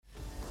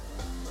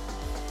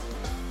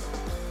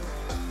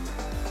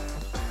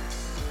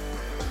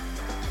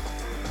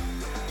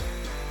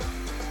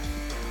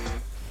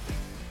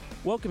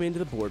Welcome into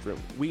the Boardroom,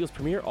 Weagle's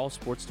premier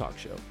all-sports talk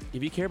show.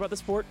 If you care about the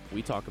sport,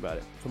 we talk about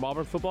it. From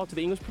Auburn football to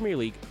the English Premier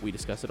League, we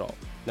discuss it all.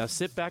 Now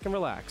sit back and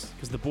relax,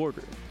 because the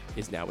Boardroom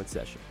is now in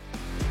session.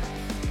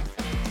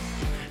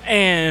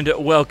 And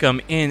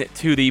welcome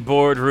into the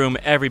Boardroom,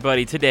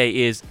 everybody. Today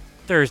is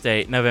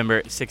Thursday,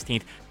 November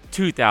 16th,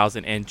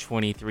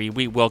 2023.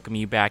 We welcome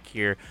you back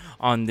here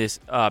on this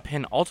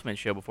ultimate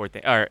show before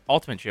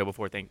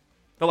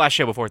the last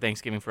show before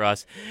Thanksgiving for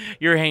us.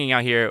 You're hanging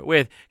out here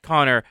with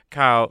Connor,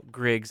 Kyle,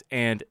 Griggs,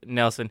 and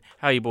Nelson.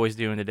 How you boys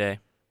doing today?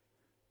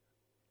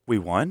 We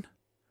won?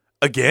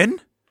 Again?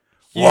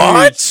 Huge.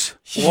 What?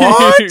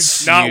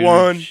 What? Not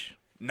one,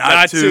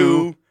 Not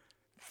two.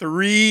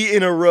 3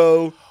 in a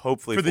row.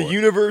 Hopefully for the 4.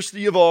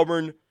 University of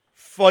Auburn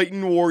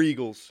fighting War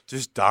Eagles.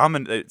 Just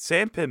dominant.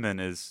 Sam Pittman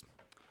is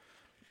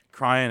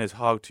crying his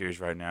hog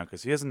tears right now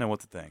because he doesn't know what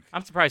to think.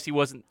 I'm surprised he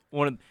wasn't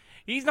one of.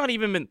 He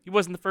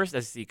wasn't the first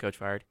SEC coach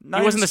fired. Not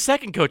he wasn't even- the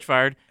second coach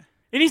fired,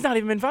 and he's not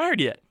even been fired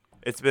yet.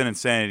 It's been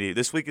insanity.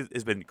 This week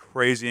has been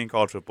crazy in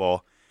college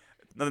football.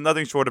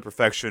 Nothing short of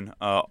perfection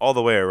all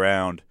the way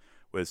around,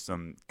 with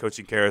some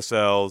coaching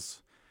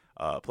carousels,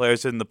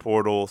 players in the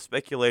portal,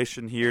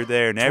 speculation here,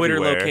 there, and Twitter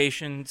everywhere.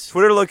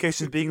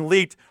 locations Being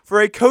leaked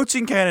for a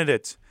coaching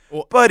candidate.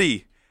 Well,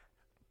 Buddy,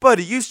 know how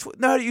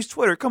to use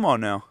Twitter. Come on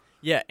now.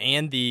 Yeah,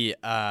 and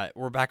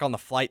we're back on the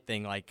flight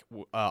thing, like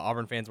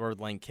Auburn fans were with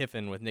Lane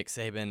Kiffin with Nick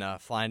Saban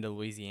flying to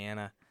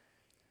Louisiana.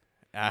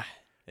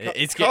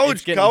 It's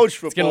college getting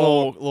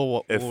football.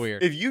 a little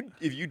weird. If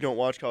you don't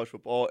watch college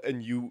football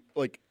and you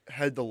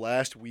had the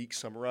last week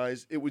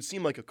summarized, it would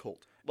seem like a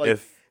cult.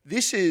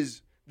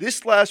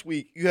 This last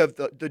week you have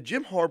the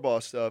Jim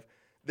Harbaugh stuff.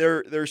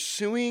 They're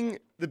suing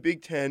the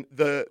Big Ten.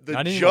 The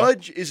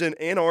judge is an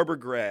Ann Arbor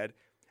grad,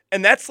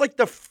 and that's like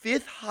the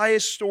 5th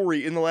highest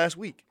story in the last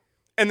week.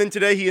 And then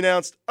today he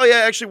announced, oh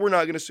yeah, actually we're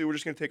not going to sue. We're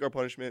just going to take our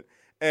punishment.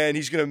 And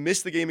he's going to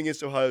miss the game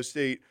against Ohio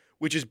State,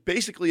 which is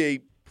basically a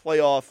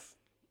playoff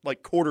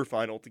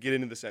quarterfinal to get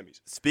into the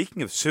semis.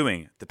 Speaking of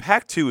suing, the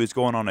Pac-2 is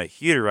going on a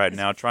heater right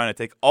now, trying to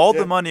take all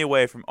the money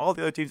away from all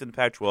the other teams in the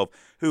Pac-12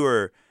 who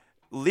are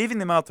leaving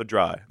them out to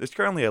dry. There's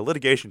currently a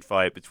litigation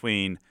fight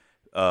between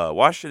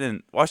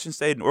Washington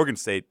State and Oregon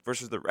State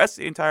versus the rest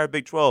of the entire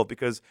Big 12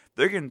 because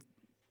they're getting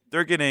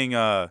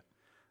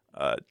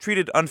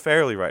treated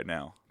unfairly right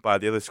now by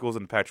the other schools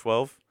in the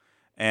Pac-12,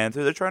 and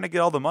so they're trying to get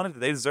all the money that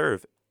they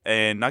deserve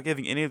and not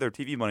giving any of their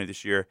TV money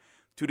this year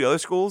to the other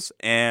schools,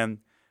 and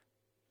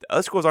the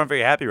other schools aren't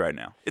very happy right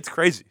now. It's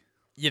crazy.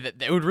 Yeah,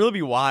 that would really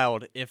be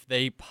wild if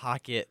they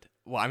pocket.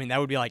 Well, I mean, that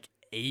would be like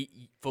 8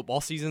 football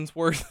seasons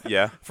worth.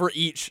 Yeah. For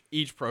each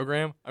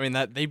program. I mean,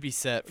 that they'd be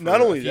set. For Not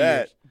only a few that,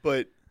 years.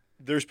 but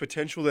there's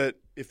potential that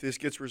if this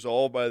gets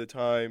resolved by the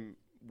time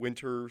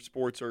winter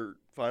sports are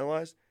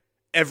finalized,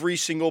 every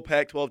single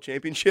Pac-12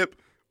 championship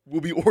will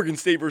be Oregon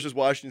State versus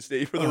Washington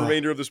State for the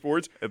remainder of the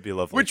sports. It'd be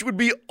lovely. Which would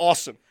be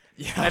awesome.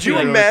 Yeah, Could you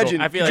imagine?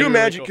 Cool. Could you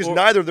imagine? Because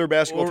neither of their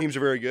basketball teams are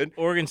very good.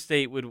 Oregon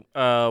State would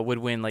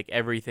win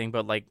everything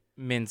but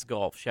men's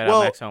golf. Shout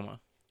out Max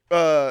Homa.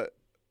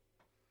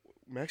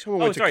 Max Homa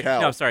went to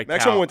Cal. No, sorry.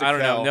 Max Cal. Homa went to I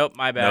don't Cal. know. Nope,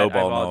 my bad. No I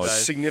ball apologize.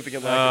 knowledge.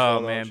 Significant lack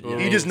of ball man, knowledge.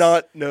 boo. He does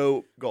not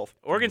know golf.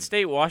 Oregon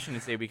State,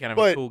 Washington State would be kind of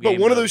a cool game.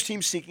 But one of those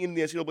teams sneaking into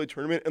the NCAA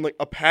tournament and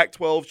a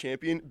Pac-12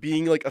 champion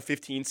being a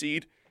 15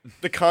 seed,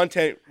 the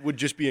content would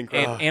just be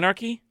incredible.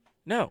 Anarchy?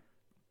 No.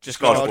 Just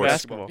college college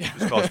sports. basketball.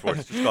 Just college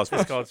sports. Just college sports.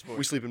 Just college sports.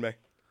 We sleep in May.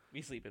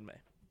 We sleep in May.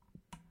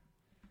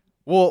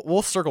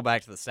 We'll circle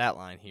back to the stat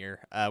line here.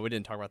 We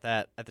didn't talk about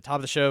that at the top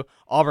of the show.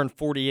 Auburn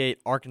 48,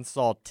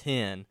 Arkansas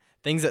 10.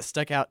 Things that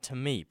stuck out to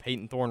me.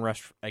 Peyton Thorne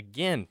rushed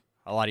again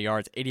a lot of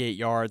yards, 88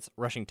 yards,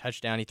 rushing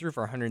touchdown. He threw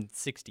for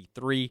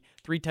 163,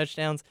 3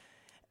 touchdowns,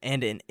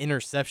 and an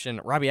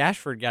interception. Robbie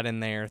Ashford got in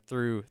there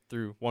through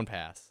one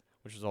pass,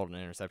 which resulted in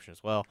an interception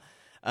as well.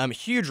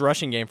 Huge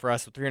rushing game for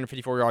us with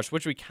 354 yards,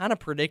 which we kind of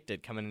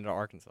predicted coming into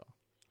Arkansas.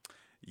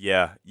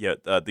 Yeah.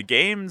 The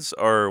games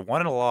are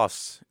won and a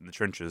loss in the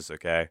trenches,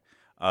 okay?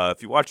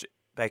 If you watch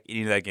back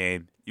any of that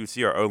game, you would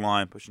see our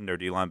O-line pushing their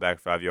D-line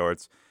back 5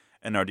 yards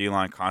and our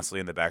D-line constantly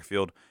in the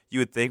backfield. You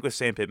would think with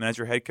Sam Pittman as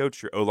your head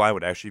coach, your O-line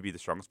would actually be the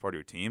strongest part of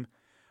your team.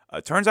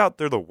 Turns out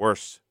they're the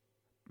worst.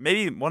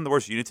 Maybe one of the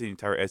worst units in the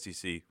entire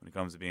SEC when it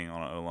comes to being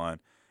on an O-line.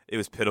 It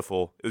was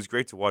pitiful. It was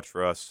great to watch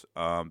for us.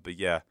 But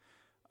yeah,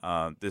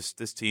 this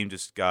team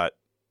just got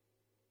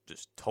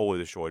totally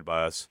destroyed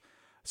by us.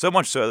 So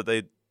much so that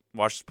they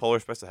watched Polar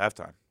Express at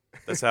halftime.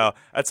 That's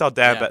how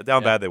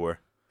down bad they were.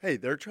 Hey,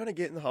 they're trying to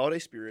get in the holiday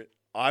spirit.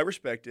 I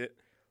respect it.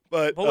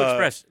 But Polar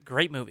Express,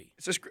 great movie.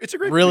 It's a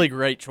great really movie.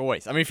 great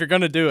choice. I mean, if you're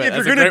going to do it,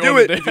 If you're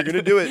going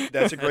to do it,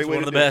 that's a great way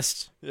One to of the do it.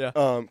 best. Yeah.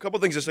 Couple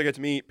things that stuck out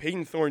to me.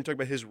 Peyton Thorne talked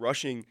about his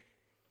rushing.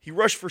 He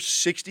rushed for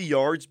 60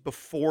 yards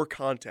before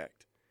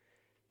contact,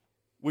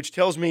 which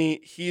tells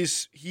me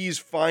he's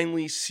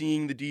finally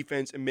seeing the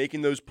defense and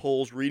making those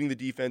pulls, reading the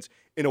defense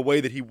in a way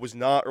that he was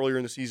not earlier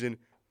in the season,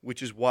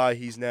 which is why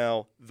he's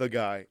now the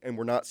guy. And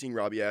we're not seeing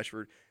Robbie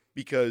Ashford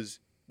because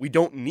we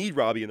don't need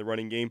Robbie in the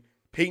running game.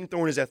 Peyton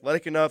Thorne is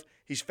athletic enough.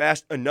 He's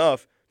fast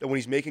enough that when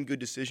he's making good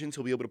decisions,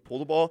 he'll be able to pull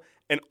the ball.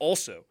 And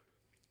also,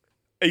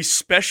 a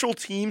special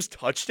teams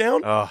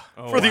touchdown Oh,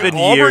 for the been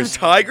Auburn years.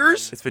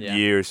 Tigers? It's been Yeah.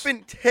 years. It's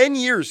been 10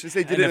 years since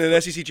they did it in an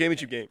SEC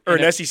championship game or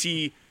an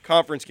SEC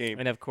conference game.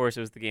 And of course,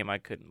 it was the game I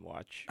couldn't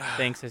watch.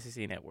 Thanks,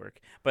 SEC Network.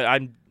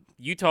 But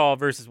Utah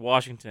versus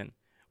Washington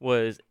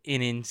was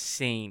an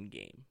insane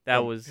game.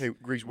 That was. Hey,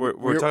 Greeks, We're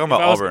talking about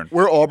if I was- Auburn.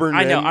 we're Auburn.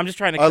 I know. men. I'm just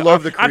trying to. I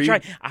love the I'm creed.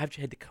 trying. I've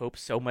had to cope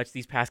so much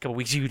these past couple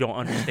weeks. You don't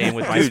understand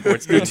with my Dude,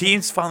 sports your team.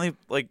 team's finally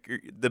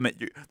the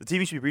team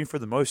you should be rooting for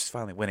the most is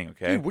finally winning.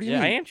 Okay. Dude, what do you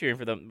Yeah, I mean? am cheering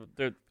for them.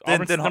 Then-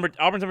 Auburn's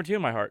number 2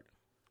 in my heart.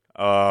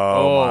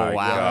 Oh my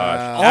wow.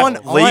 gosh.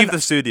 On- Leave on- the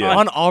studio.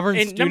 On Auburn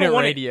And student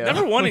radio.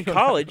 number one in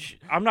college.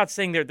 I'm not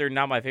saying they're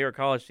not my favorite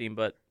college team,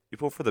 but You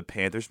pull for the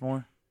Panthers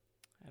more.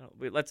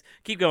 let's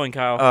keep going,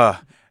 Kyle.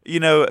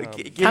 Getting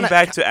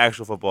back to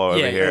actual football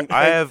over here.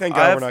 Thank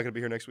God we're not going to be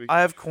here next week.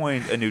 I have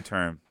coined a new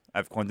term.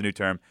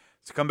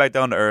 To come back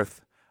down to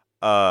earth,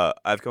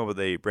 I've come up with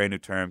a brand new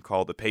term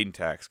called the Peyton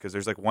tax because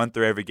there's like one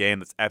throw every game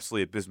that's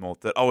absolutely abysmal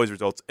that always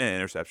results in an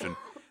interception.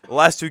 The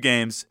last 2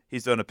 games,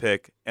 he's done a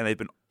pick, and they've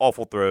been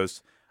awful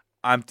throws.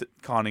 I'm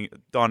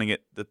donning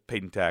it the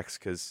Peyton tax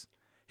because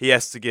he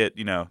has to get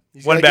He's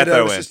one gotta bad get it out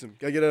of throw the in. system.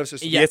 Gotta get it out of the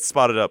system. He gets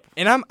spotted up.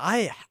 And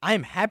I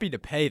am happy to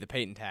pay the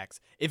Peyton tax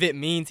if it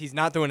means he's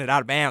not throwing it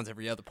out of bounds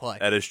every other play.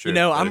 That is true.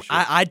 That is is true.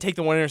 I'd take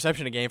the 1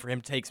 interception a game for him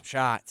to take some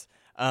shots.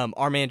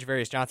 Our man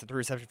Javarius Johnson, 3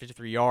 receptions,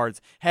 53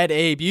 yards, had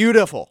a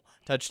beautiful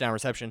touchdown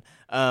reception.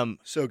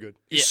 So good.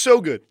 He's Yeah.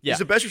 so good. Yeah. He's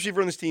the best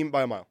receiver on this team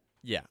by a mile.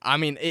 Yeah, I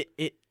mean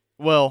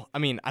Well, I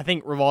mean, I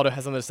think Rivaldo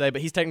has something to say,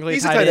 but he's technically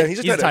He's a a tight tight end. end.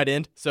 He's a tight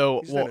end.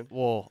 So He's a tight end.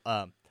 we'll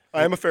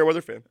I am a fair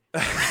weather fan.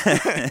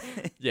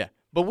 yeah.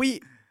 But we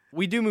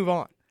do move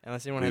on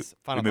unless anyone has we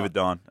final move it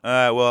thoughts.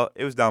 on. Well,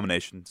 it was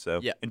domination, so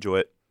Yeah. enjoy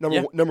it.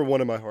 Number one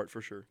in my heart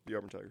for sure. The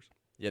Auburn Tigers.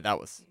 Yeah, that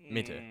was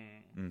me too.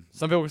 Mm.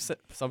 Some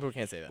people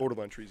can't say that.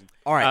 Borderline treason.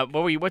 All right.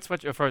 What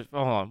sweatshirt? First,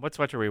 hold on. What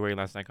sweatshirt were you wearing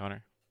last night,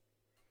 Connor?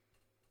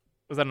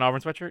 Was that an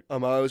Auburn sweatshirt? I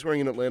was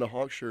wearing an Atlanta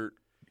Hawks shirt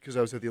because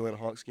I was at the Atlanta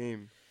Hawks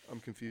game. I'm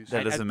confused.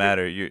 That doesn't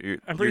matter.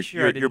 I'm pretty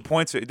sure I your didn't-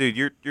 points are, dude.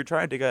 You're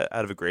trying to get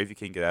out of a grave you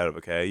can't get out of.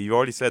 Okay, you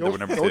already said that we're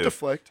number Don't 2.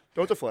 deflect.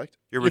 Don't deflect.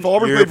 You're If re-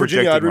 Auburn you're played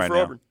Virginia, I'd projecting root right for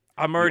now. Auburn.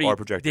 I'm already are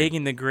projecting.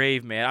 digging the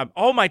grave, man.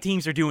 All my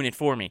teams are doing it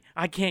for me.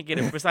 I can't get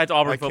it besides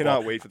Auburn I football.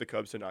 cannot wait for the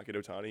Cubs to not get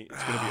Otani.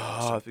 It's going to be Oh,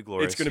 awesome. that'd be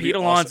glorious. It's gonna be Pete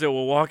Alonso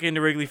will walk into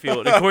Wrigley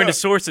Field. According to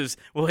sources,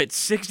 will hit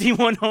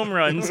 61 home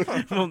runs,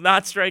 will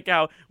not strike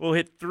out, will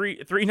hit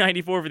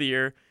 394 for the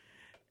year.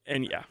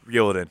 And yeah,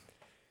 Reel it in.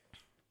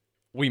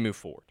 We move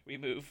forward we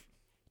move.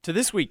 to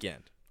this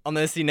weekend on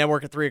the SC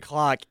Network at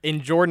 3:00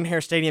 in Jordan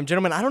Hare Stadium.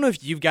 Gentlemen, I don't know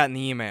if you've gotten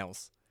the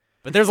emails,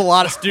 but there's a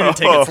lot of student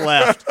tickets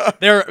left.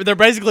 They're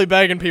basically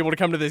begging people to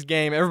come to this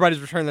game. Everybody's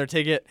returned their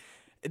ticket.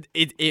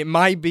 It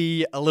might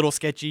be a little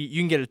sketchy. You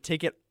can get a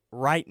ticket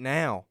right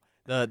now.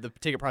 The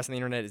ticket price on the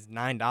internet is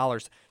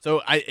 $9.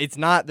 So it's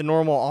not the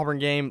normal Auburn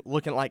game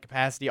looking like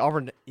capacity.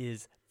 Auburn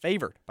is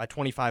favored by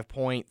 25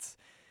 points.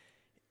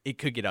 It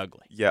could get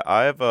ugly. Yeah,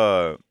 I've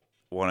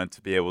wanted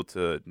to be able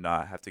to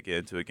not have to get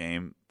into a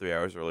game 3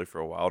 hours early for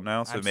a while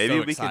now. So I'm maybe so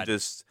we can excited.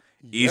 just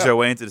ease our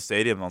way into the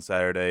stadium on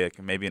Saturday, like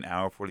maybe an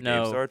hour before the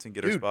game No. starts, and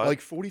get our Dude, spot. like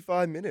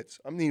 45 minutes.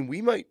 I mean,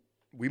 we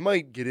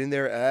might get in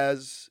there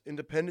as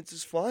Independence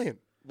is flying.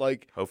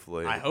 Like,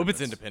 Hopefully, I hope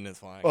it's Independence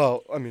flying.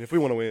 well, I mean, if we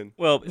want to win,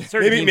 Well,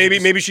 certain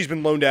teams- maybe she's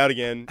been loaned out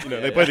again.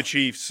 They play the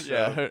Chiefs. So.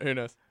 Yeah, who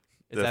knows?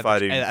 The at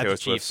fighting at the Taylor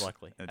Chiefs, Swifts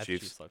luckily. and At the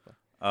Chiefs. Chiefs, luckily.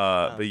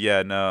 But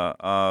yeah,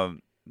 no.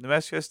 New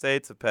Mexico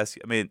State's a pesky.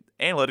 I mean,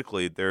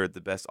 analytically, they're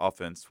the best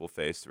offense we'll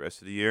face the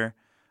rest of the year.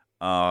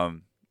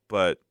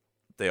 But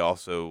they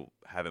also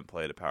haven't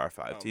played a Power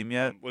 5 team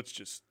yet. Let's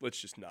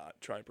just not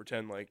try and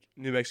pretend like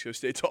New Mexico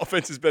State's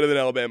offense is better than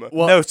Alabama.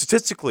 Well, No,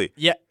 statistically,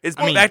 yeah, it's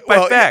I mean, backed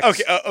by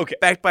facts. Okay.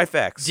 Backed by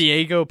facts.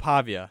 Diego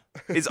Pavia.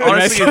 It's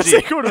honestly a Mexico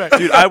State G. quarterback.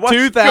 Dude, I watched.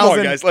 2000 Come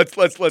on, guys.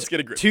 Let's get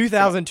a grip.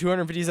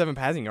 2,257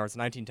 passing yards,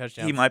 19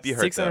 touchdowns. He might be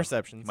hurt. 6 though.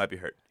 interceptions. He might be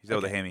hurt. He's out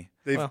with a hammy.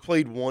 They've Well.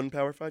 played one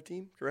Power 5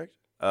 team, correct?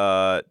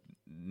 I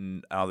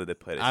don't think they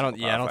played. I don't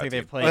think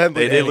they've played. I haven't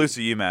They played did any. lose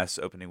to UMass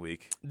opening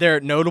week. Their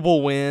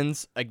notable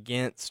wins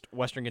against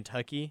Western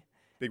Kentucky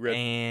Big Red.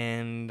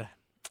 and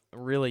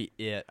really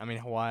it. I mean,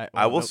 Hawaii.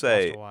 I will lost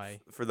say, Hawaii.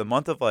 for the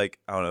month of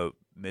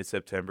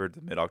mid-September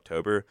to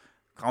mid-October,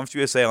 Conference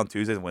USA on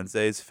Tuesdays and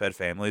Wednesdays fed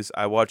families.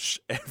 I watched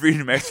every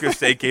New Mexico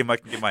State game I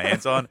can get my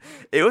hands on.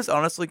 It was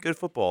honestly good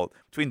football.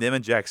 Between them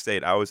and Jack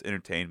State, I was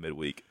entertained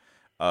midweek.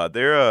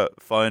 They're a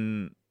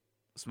fun,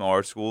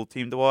 smaller school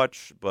team to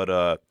watch,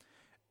 but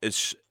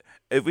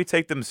if we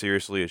take them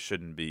seriously, it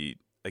shouldn't be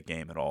a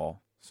game at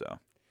all. So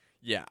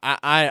Yeah,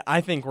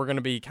 I think we're going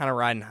to be kind of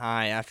riding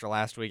high after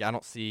last week. I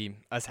don't see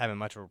us having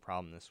much of a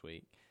problem this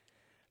week.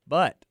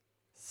 But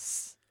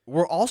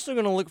we're also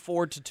going to look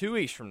forward to 2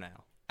 weeks from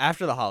now,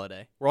 after the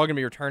holiday. We're all going to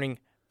be returning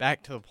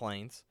back to the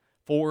Plains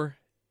for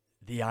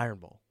the Iron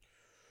Bowl.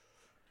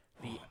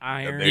 The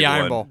Iron, big The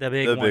Iron one. Bowl. the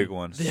big the one. big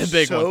one. The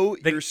big so one.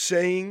 you're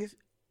saying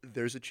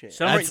there's a chance.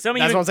 Some That's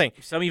even, what I'm saying.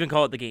 Some even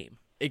call it the game.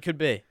 It could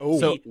be. Oh,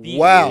 So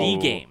wow. The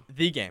game.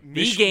 the game.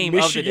 The game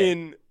of the day.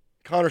 Michigan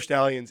Connor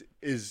Stallions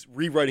is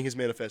rewriting his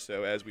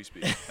manifesto as we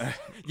speak.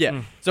 Yeah.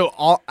 Mm. So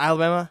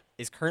Alabama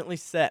is currently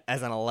set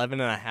as an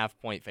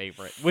 11.5-point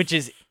favorite, which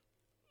is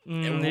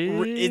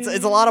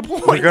it's a lot of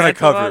points. We're gonna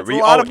cover. It's a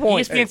lot of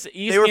points.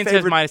 ESPN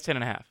says minus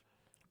 10.5.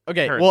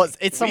 Okay, currently. well,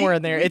 it's somewhere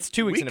in there. It's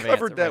 2 weeks in advance. We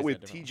covered that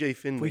with TJ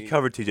Finley. We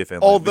covered TJ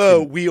Finley.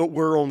 Although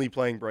we're only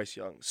playing Bryce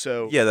Young,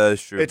 so yeah, that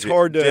is true. It's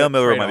hard to Jalen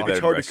Miller trade might be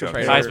off. better It's than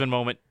hard to Bryce Young. compare. Heisman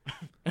moment.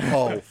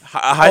 oh,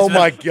 Oh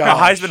my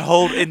gosh. A Heisman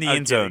hold in the I'm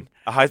end zone. kidding.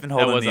 A Heisman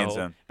hold That in was the a end hold.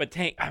 zone.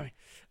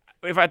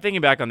 But if I'm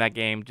thinking back on that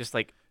game, just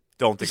like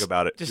Don't think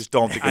about it. just- Just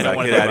don't think I don't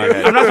about it. wanna Get think out of your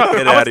about head. it. I'm not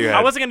Get out of your I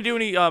head. wasn't gonna do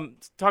any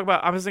talk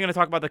about. I wasn't gonna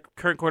talk about the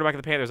current quarterback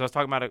of the Panthers. I was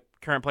talking about a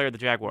current player of the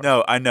Jaguars.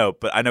 No, I know,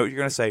 but I know what you're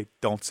gonna say.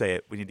 Don't say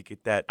it. We need to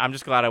get that. I'm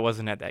just glad I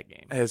wasn't at that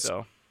game. It's-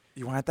 So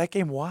You weren't at that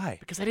game? Why?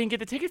 because I didn't get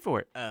the ticket for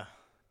it.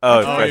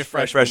 Oh, you're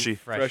freshman. freshie.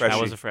 I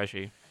was a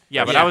freshie.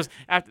 Yeah, but Yeah. I was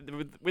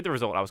with the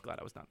result. I was glad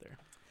I was not there.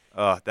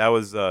 That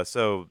was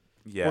so.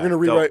 Yeah,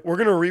 we're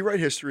gonna rewrite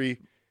history.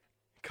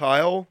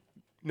 Kyle,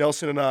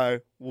 Nelson, and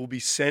I will be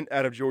sent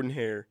out of Jordan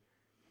Hare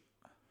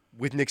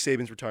with Nick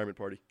Saban's retirement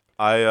party.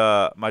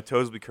 My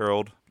toes will be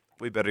curled.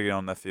 We better get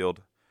on that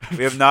field.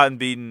 We have not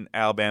beaten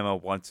Alabama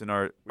once in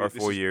our Wait,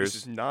 4 years.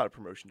 This is not a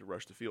promotion to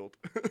rush the field.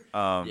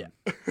 Yeah.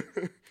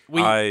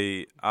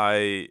 I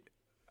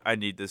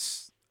need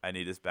this. I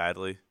need this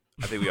badly.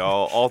 I think we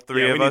all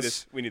three yeah, of we us need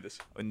this. We need this.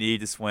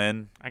 need this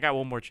win. I got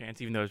one more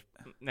chance, even though it's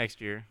next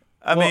year.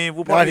 I Well, mean,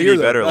 we'll not probably here, be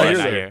though. better Not last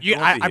here, year. though. You,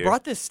 We won't be I here.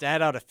 brought this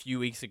stat out a few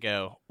weeks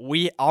ago.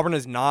 Auburn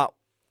has not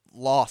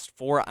lost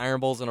 4 Iron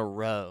Bowls in a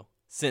row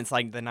since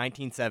like the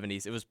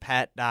 1970s. It was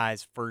Pat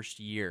Dye's first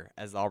year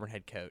as the Auburn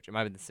head coach. It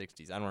might have been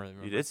the 60s. I don't really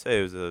remember. You did say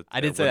it was a I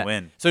did say that.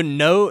 win. So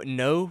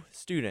no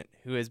student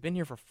who has been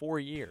here for 4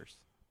 years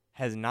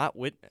has not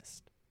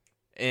witnessed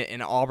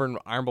an Auburn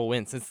Iron Bowl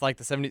win since like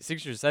the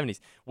 60s or 70s.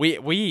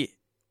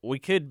 We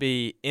could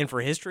be in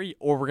for history,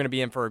 or we're going to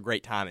be in for a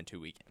great time in 2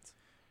 weekends.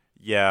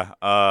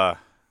 Yeah.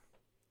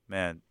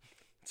 Man,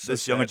 So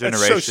this younger sad.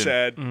 generation. That's so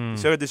sad.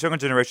 So this younger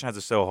generation has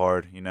it so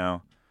hard. You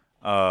know,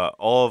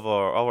 all of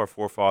our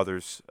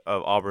forefathers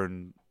of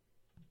Auburn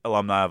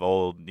alumni of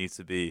old needs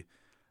to be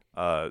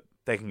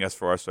thanking us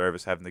for our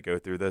service, having to go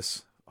through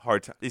these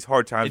hard times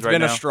It's right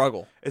been now. a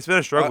struggle. It's been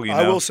a struggle.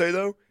 I will say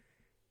though,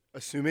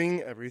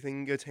 assuming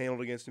everything gets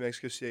handled against New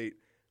Mexico State,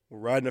 we're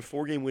riding a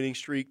 4-game winning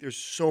streak. There's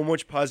so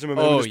much positive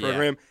momentum in this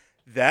program.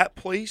 That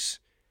place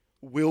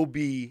will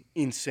be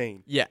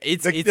insane. Yeah,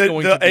 it's The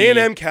going to be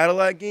A&M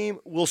Cadillac game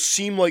will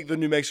seem like the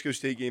New Mexico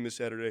State game this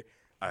Saturday.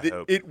 I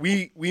hope.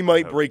 We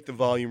might hope. break the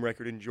volume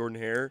record in Jordan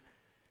Hare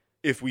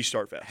if we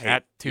start fast.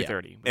 At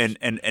 2:30.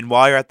 And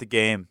while you're at the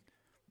game,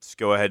 just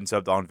go ahead and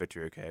sub Don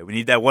Victory. Okay, we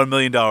need that $1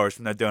 million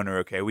from that donor.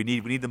 Okay, we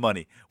need the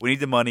money. We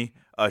need the money.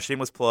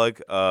 Shameless plug.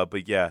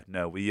 But yeah,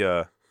 no, we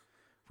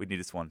need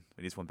this one.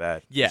 We need this one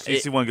bad. Yeah,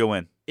 CC one go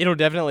win. It'll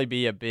definitely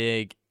be a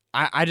big.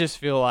 I just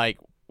feel like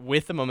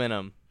with the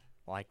momentum,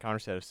 like Connor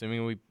said,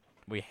 assuming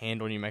we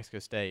handle New Mexico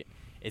State,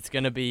 it's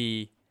going to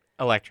be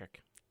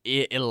Electric.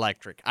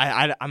 electric.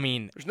 I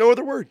mean, There's no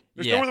other word.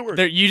 There's yeah, no other word.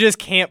 you just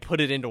can't put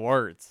it into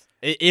words.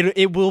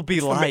 It will be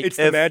It's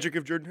the magic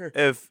of Jordan Hare.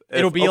 If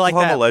It'll be like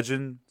Oklahoma that.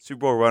 legend, Super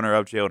Bowl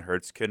runner-up Jalen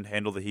Hurts couldn't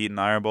handle the heat in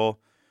the Iron Bowl,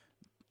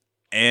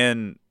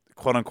 and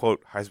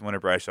quote-unquote Heisman winner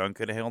Bryce Young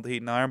couldn't handle the heat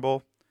in the Iron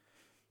Bowl,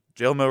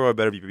 Jalen Milroy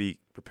better be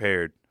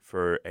prepared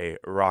for a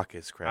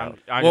raucous crowd.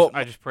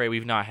 I just pray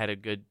we've not had a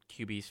good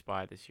QB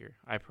spy this year.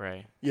 I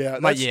pray. Yeah,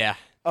 But yeah,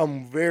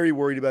 I'm very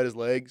worried about his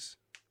legs,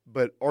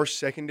 but our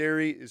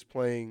secondary is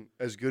playing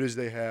as good as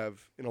they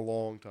have in a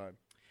long time.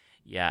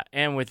 Yeah,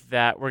 and with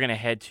that, we're going to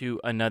head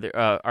to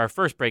our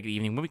first break of the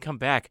evening. When we come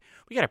back,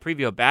 we got a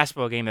preview of a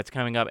basketball game that's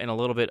coming up in a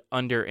little bit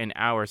under an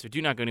hour, so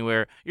do not go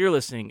anywhere. You're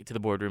listening to The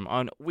Boardroom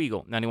on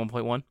Weagle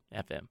 91.1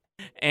 FM.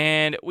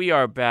 And we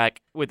are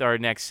back with our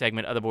next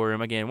segment of The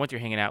Boardroom. Again, once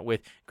you're hanging out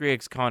with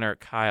Griggs, Connor,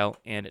 Kyle,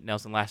 and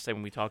Nelson. Last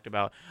segment, we talked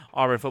about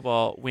Auburn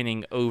football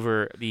winning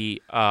over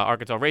the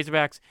Arkansas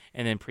Razorbacks,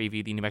 and then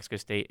preview the New Mexico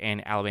State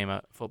and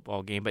Alabama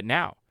football game. But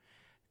now,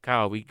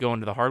 Kyle, we go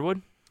into the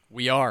hardwood?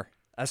 we are.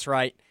 That's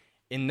right.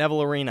 In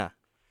Neville Arena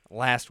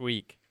last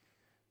week,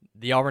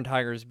 the Auburn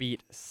Tigers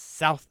beat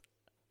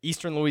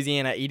Southeastern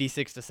Louisiana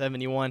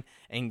 86-71.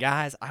 And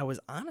guys, I was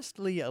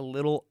honestly a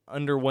little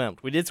underwhelmed.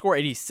 We did score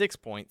 86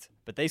 points,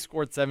 but they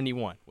scored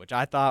 71, which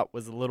I thought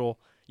was a little,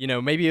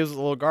 maybe it was a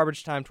little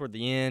garbage time toward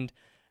the end.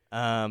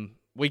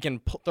 We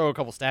can throw a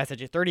couple stats at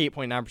you.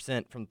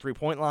 38.9% from the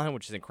three-point line,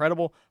 which is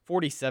incredible.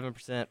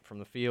 47% from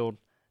the field,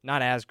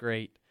 not as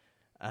great.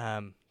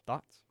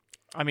 Thoughts?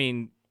 I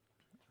mean,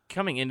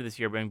 coming into this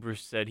year, when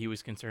Bruce said he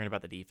was concerned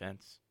about the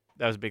defense,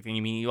 that was a big thing. I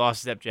mean, he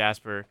lost Zep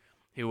Jasper,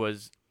 who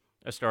was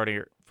a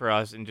starter for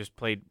us and just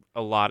played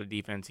a lot of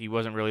defense. He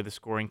wasn't really the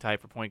scoring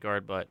type for point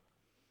guard, but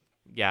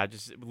yeah,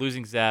 just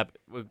losing Zep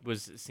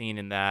was seen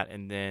in that.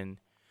 And then,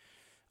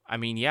 I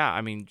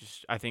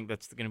think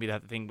that's going to be the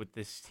thing with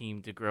this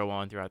team to grow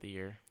on throughout the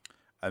year.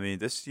 I mean,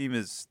 this team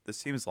is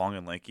long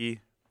and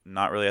lanky,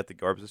 not really at the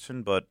guard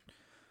position. But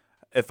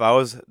if I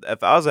was to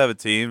have a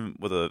team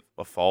with a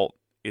fault,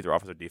 either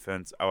offense or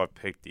defense, I would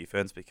pick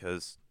defense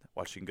because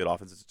watching good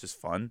offense is just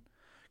fun.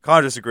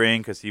 Connor's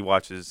disagreeing because he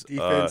watches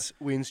defense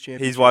wins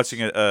championships. He's watching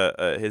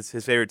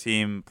his favorite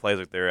team plays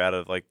like they're out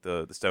of like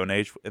the Stone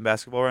Age in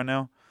basketball right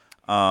now.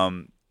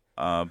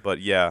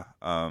 But yeah,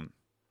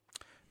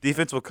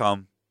 defense will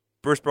come.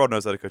 Bruce Pearl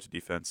knows how to coach a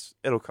defense.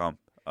 It'll come.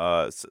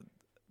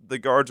 The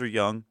guards are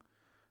young,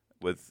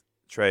 with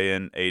Trey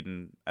and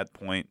Aiden at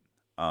point,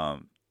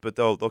 but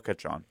they'll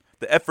catch on.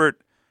 The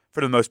effort,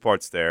 for the most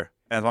part, is there,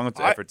 and as long as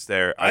the effort's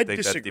there, I think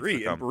disagree, that defense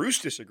will come. And Bruce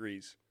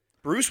disagrees.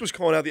 Bruce was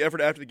calling out the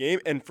effort after the game,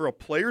 and for a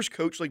player's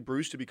coach like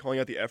Bruce to be calling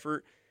out the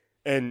effort,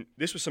 and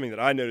this was something that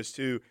I noticed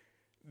too,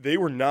 they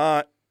were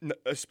not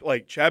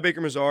like Chad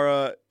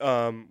Baker-Mazara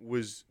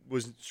was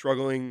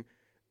struggling.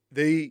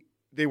 They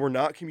were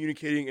not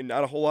communicating, and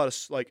not a whole lot of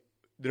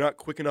they're not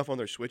quick enough on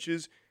their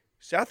switches.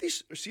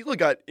 Southeast Sela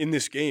got in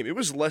this game. It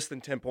was less than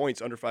 10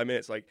 points under 5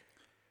 minutes. Like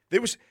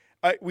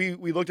we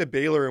looked at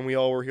Baylor, and we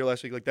all were here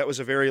last week. Like that was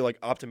a very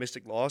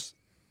optimistic loss.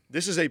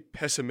 This is a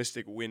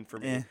pessimistic win for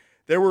me.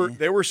 There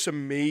were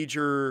some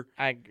major.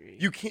 I agree.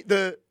 You can't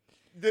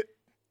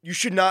you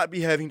should not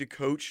be having to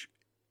coach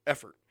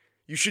effort.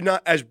 You should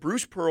not, as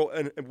Bruce Pearl,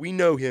 and we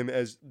know him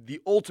as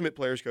the ultimate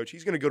players coach.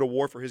 He's going to go to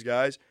war for his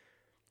guys.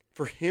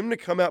 For him to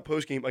come out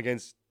post game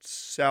against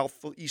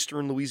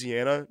Southeastern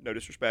Louisiana, no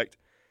disrespect,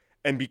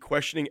 and be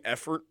questioning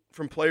effort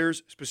from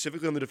players,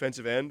 specifically on the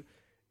defensive end,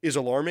 is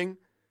alarming.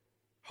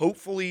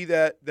 Hopefully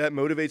that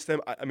motivates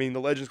them. I mean,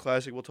 the Legends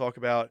Classic we'll talk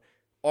about.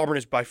 Auburn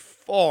is by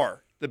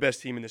far the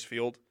best team in this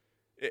field.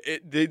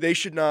 They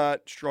should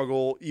not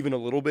struggle even a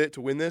little bit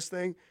to win this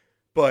thing,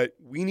 but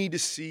we need to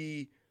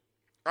see.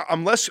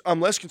 I'm less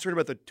concerned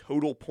about the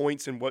total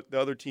points and what the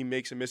other team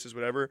makes and misses,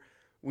 whatever.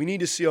 We need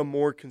to see a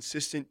more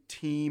consistent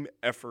team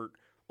effort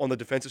on the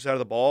defensive side of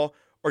the ball,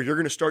 or you're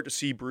going to start to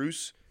see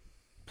Bruce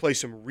play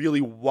some really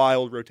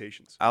wild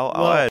rotations.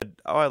 I'll add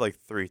like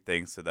 3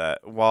 things to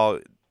that. While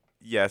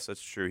yes,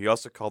 that's true, he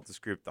also called this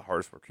group the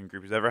hardest working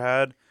group he's ever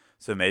had.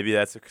 So maybe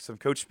that's some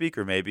coach speak,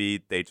 or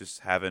maybe they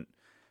just haven't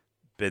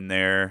been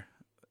there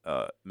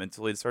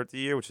mentally to start the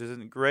year, which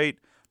isn't great.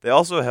 They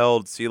also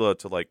held Sela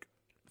to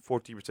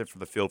 14% from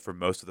the field for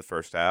most of the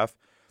first half.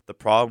 The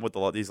problem with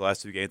these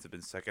last 2 games have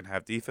been second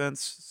half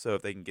defense. So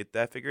if they can get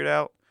that figured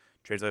out,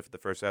 translate from the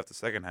first half to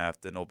second half,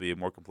 then it'll be a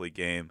more complete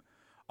game.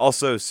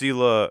 Also,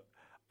 Sela,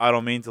 I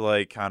don't mean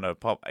to kind of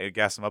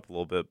gas them up a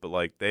little bit,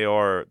 but they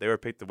were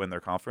picked to win their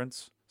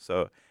conference.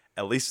 So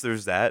at least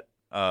there's that.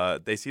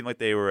 They seemed like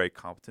they were a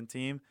competent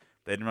team.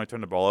 They didn't really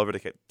turn the ball over.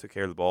 They took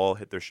care of the ball,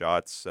 hit their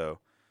shots. So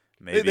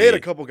maybe they had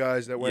a couple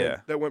guys that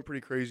went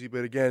pretty crazy.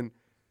 But again,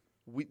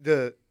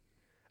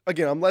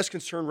 I'm less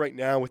concerned right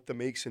now with the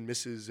makes and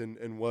misses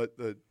and what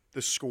the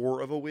score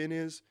of a win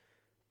is.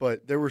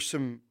 But there were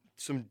some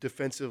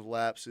defensive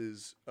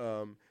lapses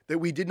that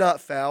we did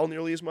not foul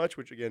nearly as much,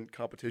 which again,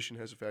 competition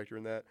has a factor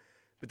in that.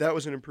 But that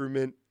was an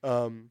improvement.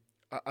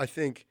 I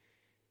think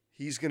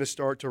he's going to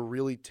start to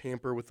really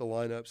tamper with the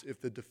lineups if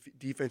the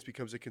defense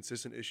becomes a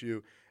consistent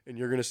issue, and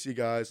you're going to see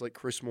guys like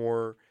Chris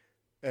Moore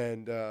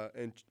and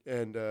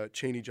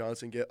Chaney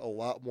Johnson get a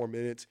lot more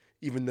minutes,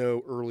 even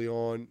though early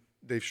on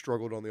they've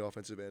struggled on the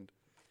offensive end.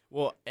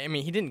 Well, I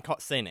mean, he didn't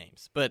say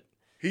names, but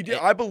he did.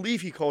 I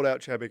believe he called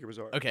out Chad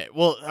Baker-Mazara.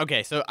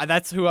 Okay, so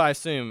that's who I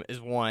assume is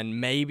 1,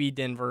 maybe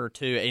Denver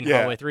 2, Aiden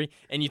Holloway 3,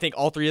 and you think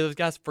all 3 of those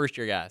guys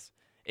first-year guys.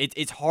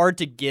 It's hard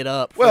to get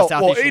up for the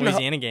Southeast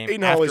Louisiana game.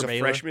 Aiden Holloway's a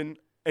freshman,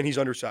 and he's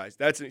undersized.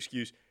 That's an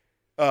excuse.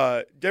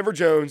 Denver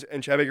Jones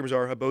and Chad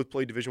Baker-Mazara have both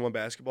played Division I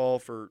basketball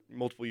for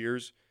multiple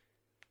years.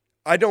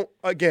 I'd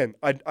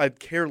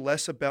care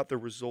less about the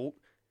result.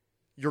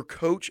 Your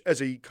coach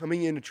as a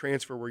coming in a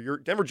transfer where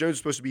Denver Jones is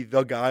supposed to be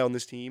the guy on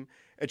this team,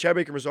 and Chad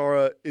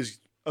Baker-Mazara is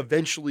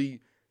eventually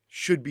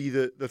should be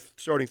the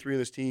starting 3 on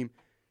this team.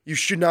 You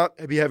should not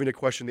be having to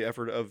question the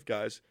effort of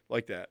guys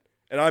like that.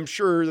 And I'm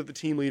sure that the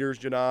team leaders,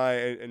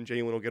 Janai and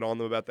Jalen, will get on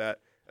them about that,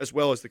 as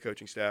well as the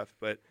coaching staff.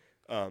 But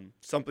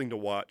something to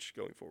watch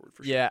going forward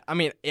for sure. Yeah, I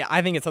mean,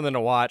 I think it's something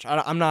to watch.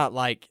 I'm not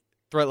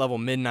threat level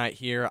midnight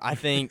here. I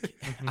think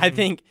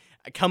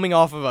coming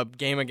off of a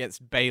game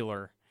against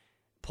Baylor,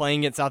 playing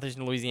against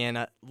Southeastern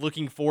Louisiana,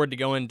 looking forward to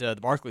going to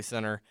the Barclays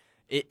Center,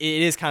 it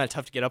is kind of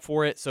tough to get up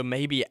for it. So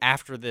maybe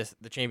after the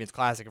Champions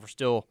Classic, if we're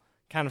still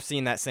kind of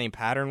seeing that same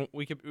pattern,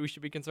 we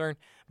should be concerned.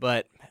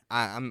 But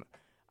I'm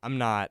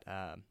not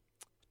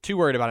too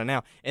worried about it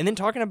now. And then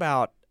talking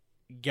about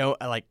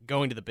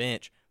going to the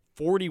bench,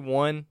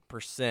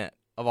 41%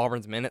 of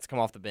Auburn's minutes come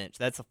off the bench.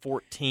 That's the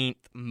 14th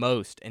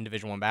most in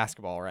Division I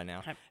basketball right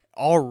now.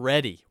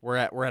 Already, we're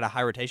at a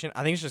high rotation.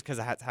 I think it's just because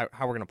of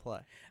how we're going to play.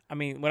 I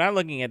mean, when I'm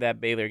looking at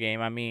that Baylor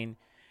game, I mean,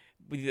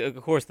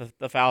 of course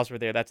the fouls were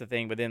there. That's the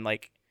thing. But then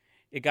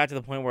it got to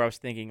the point where I was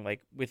thinking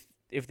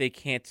if they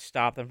can't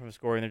stop them from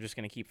scoring, they're just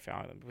going to keep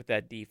fouling them with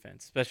that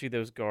defense, especially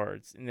those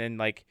guards. And then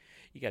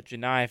you got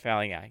Janai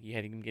fouling out. You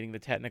had him getting the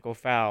technical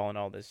foul and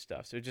all this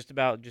stuff. So it's just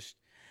about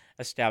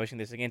establishing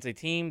this against a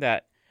team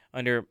that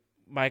under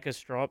Micah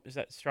Strewberry's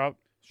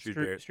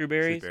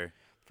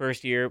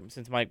first year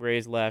since Mike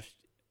Bray's left.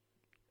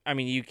 I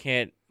mean, you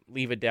can't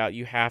leave a doubt.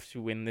 You have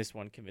to win this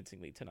one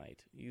convincingly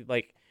tonight. You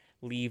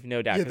leave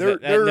no doubt. Yeah, 'Cause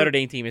that Notre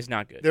Dame team is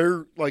not good.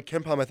 They're like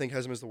Ken Palm, I think,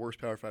 has them as the worst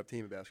Power 5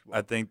 team in basketball.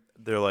 I think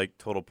they're like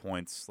total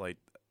points. Like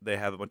they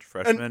have a bunch of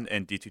freshmen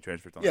and D2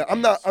 transfers on. Yeah, the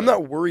I'm team,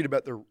 not worried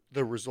about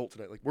the result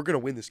tonight. Like we're gonna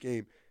win this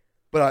game,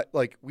 but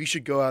we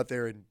should go out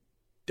there and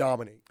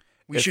dominate.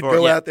 We should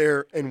go out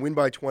there and win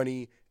by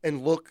 20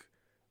 and look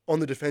on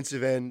the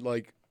defensive end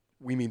like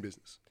we mean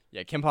business.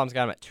 Yeah, Ken Palm's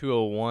got him at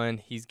 201.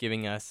 He's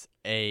giving us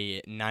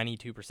a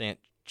 92%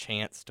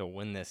 chance to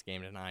win this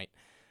game tonight.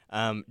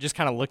 Just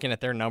kind of looking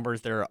at their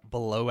numbers, they're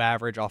below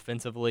average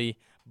offensively,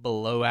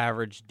 below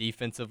average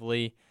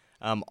defensively.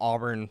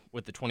 Auburn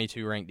with the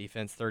 22 ranked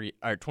defense,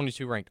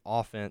 22 ranked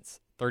offense,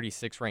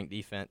 36 ranked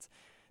defense.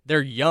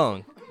 They're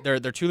young. Their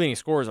two leading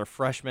scorers are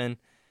freshmen.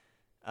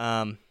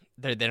 They're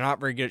not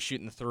very good at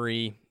shooting the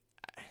three.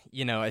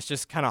 It's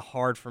just kind of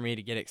hard for me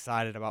to get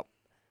excited about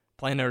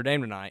playing Notre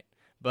Dame tonight.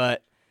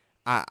 But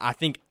I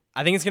think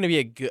it's going to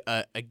be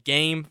a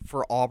game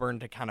for Auburn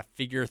to kind of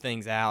figure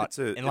things out.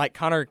 And like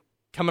Connor,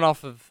 coming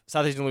off of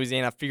Southeastern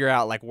Louisiana, figure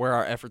out like where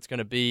our effort's going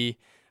to be,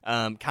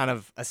 kind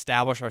of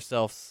establish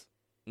ourselves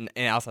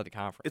outside the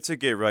conference. It's a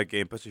get-right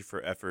game, especially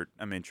for effort.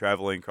 I mean,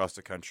 traveling across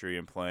the country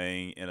and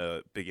playing in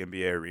a big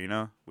NBA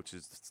arena, which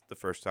is the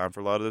first time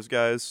for a lot of those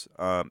guys.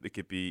 It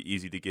could be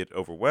easy to get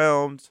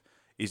overwhelmed,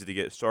 easy to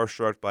get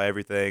starstruck by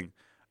everything.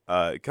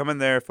 Come in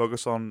there,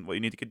 focus on what you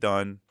need to get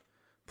done,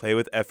 play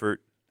with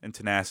effort and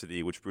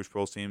tenacity, which Bruce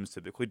Pearl's teams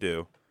typically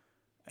do.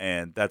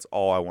 And that's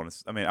all I want to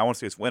see. I mean, I want to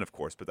see us win, of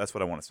course, but that's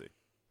what I want to see.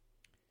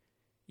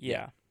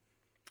 Yeah.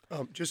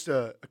 Just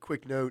a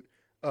quick note.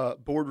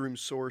 Boardroom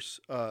source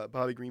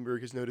Bobby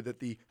Greenberg has noted that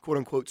the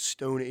quote-unquote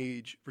Stone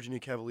Age Virginia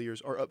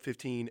Cavaliers are up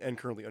 15 and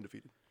currently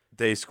undefeated.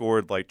 They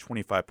scored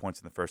 25 points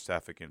in the first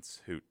half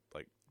against Hoot.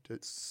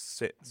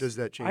 Does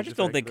that change? I just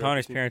don't think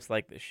Connor's parents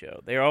like this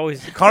show. They're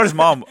always Connor's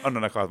mom. Oh no,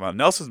 not Connor's mom.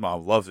 Nelson's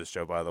mom loves this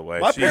show. By the way,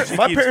 my parents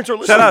are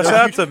listening. Shout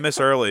out to Miss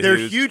Early. They're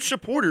huge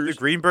supporters. The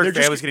Greenberg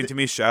family's getting to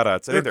me shout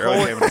outs. I think the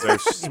Early family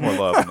deserves some more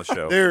love on the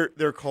show.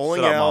 They're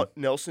calling out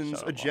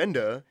Nelson's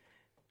agenda,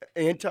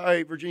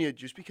 anti-Virginia,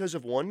 just because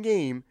of one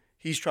game.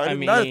 He's trying to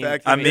deny the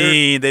fact.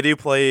 They do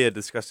play a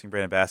disgusting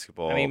brand of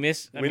basketball.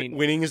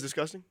 Winning is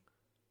disgusting.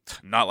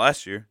 Not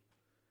last year.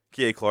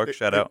 K.A. Clark,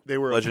 shout out. They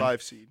were Legend. a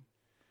 5 seed.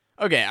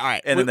 Okay, all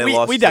right. And then they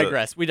lost. We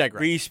digress.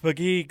 Reese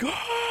McGee.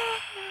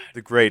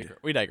 The great.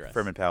 We digress.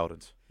 Furman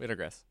Paladins. We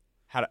digress.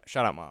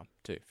 Shout out, Mom,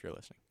 too, if you're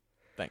listening.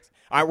 Thanks.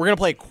 All right, we're gonna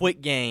play a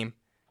quick game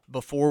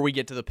before we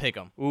get to the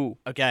pick'em. Ooh.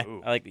 Okay.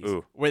 I like these.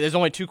 Ooh. Where there's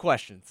only 2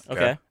 questions.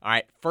 Okay. All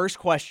right. First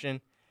question: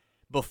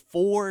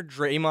 before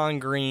Draymond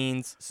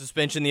Green's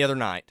suspension the other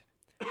night,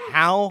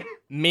 how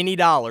many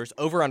dollars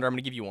over under? I'm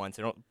gonna give you one,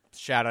 so don't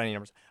shout out any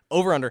numbers.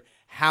 Over under.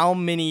 How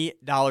many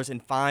dollars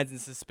in fines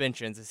and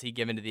suspensions is he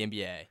given to the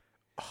NBA?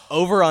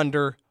 Over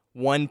under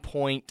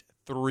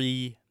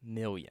 $1.3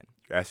 million.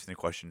 You're asking the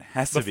question.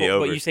 Has to be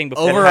over. What, you saying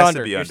before? Over has under.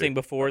 to be You're under. saying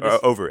before this?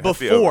 Over.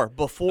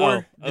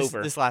 Before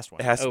over. this last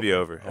one. It has to be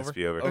over. Over. Has to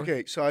be over.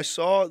 Okay, so I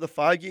saw the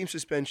 5-game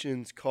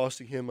suspensions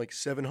costing him like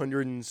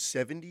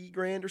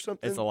 $770,000 or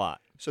something. It's a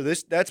lot. So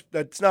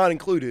that's not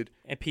included.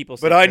 And people.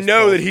 But I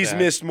know that he's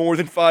missed more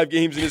than 5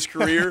 games in his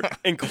career,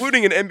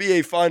 including an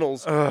NBA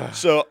Finals.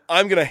 So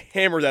I'm gonna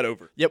hammer that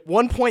over. Yep,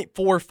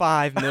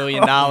 $1.45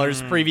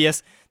 million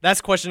previous. That's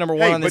question number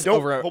 1 on this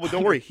over. But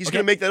don't worry, he's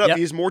gonna make that up. Yep.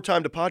 He has more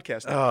time to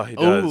podcast now. Oh, he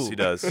does. Ooh, He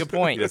does. Good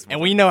point. He does And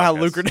more we know how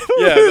podcasts. lucrative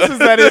Yeah.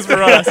 that is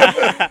for us.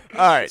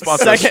 All right,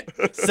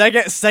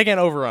 Sponsors. second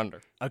over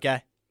under.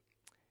 Okay,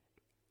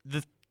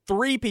 the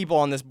 3 people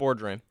on this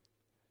boardroom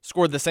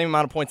scored the same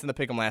amount of points in the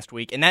pick'em last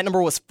week, and that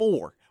number was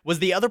 4. Was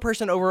the other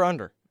person over or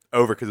under?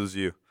 Over because it was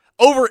you.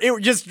 Over.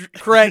 It just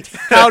correct.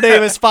 Kyle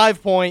Davis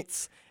 5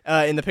 points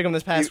in the pick'em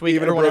this past week.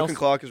 Even a Everyone broken else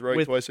clock is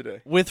right twice a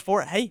day. with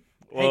 4. Hey.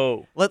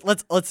 Whoa. Hey,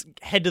 let's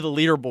head to the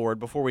leaderboard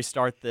before we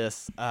start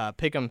this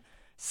pick'em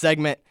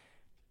segment.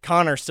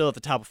 Connor's still at the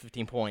top with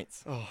 15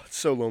 points. Oh, it's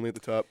so lonely at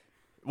the top.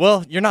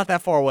 Well, you're not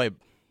that far away.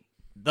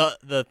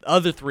 The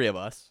other 3 of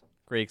us,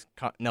 Griggs,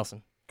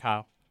 Nelson,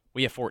 Kyle,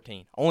 we have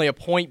 14. Only a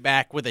point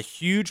back with a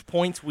huge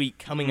points week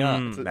coming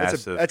up.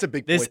 Massive. That's a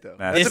big point, though.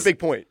 Massive. That's a big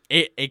point.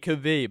 It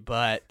could be,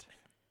 but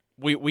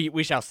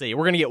we shall see.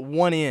 We're gonna get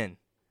 1 in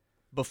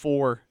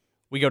before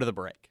we go to the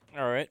break,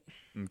 All right.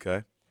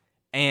 Okay.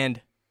 and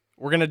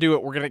we're gonna do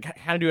it. We're gonna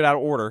kind of do it out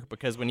of order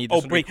because we need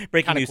this.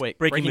 breaking news. Quick.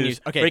 Breaking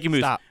news. Okay, Breaking news.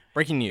 Stop.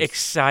 Breaking news.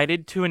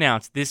 Excited to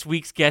announce this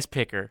week's guest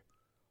picker.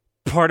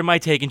 Part of my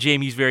take and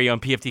JMU's very own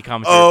PFT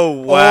commentary. Oh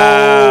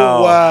wow!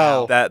 Oh,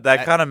 wow.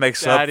 That kind of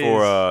makes up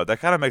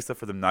that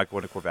for them not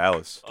going to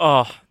Corvallis.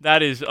 Oh,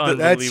 that is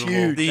unbelievable. That's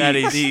huge. That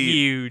is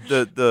huge.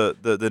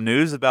 The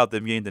news about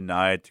them getting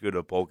denied to go to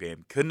a bowl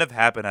game couldn't have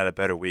happened at a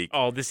better week.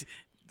 Oh, this.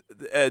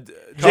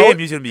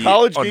 JMU's gonna be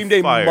College on game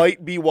day fire.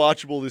 might be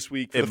watchable this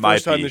week for It the might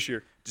first time be. this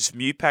year. Just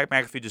mute Pat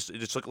McAfee.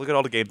 Just look at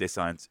all the game day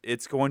signs.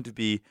 It's going to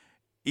be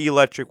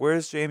electric. Where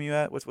is JMU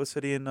at? What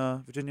city in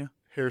Virginia?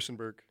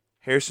 Harrisonburg.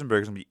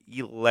 Harrisonburg is going to be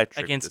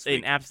electric Against this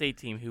week. an App State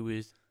team who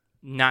is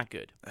not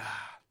good.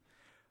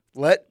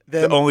 Let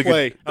them The only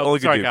play. good, the only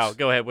good sorry, Dukes. Kyle.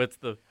 Go ahead. What's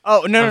the?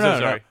 Oh no, I'm no, so no,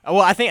 sorry. no.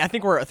 Well, I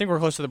think we're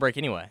close to the break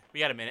anyway. We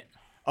got a minute.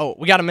 Oh,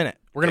 we got a minute.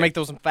 We're gonna Okay. make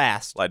those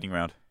fast. Lightning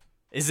round.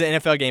 This is an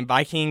NFL game.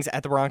 Vikings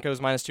at the Broncos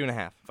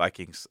 -2.5.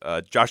 Vikings.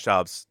 Josh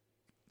Dobbs.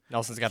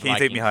 Nelson's got the Can you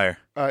Vikings. take me higher?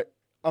 All right,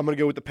 I'm gonna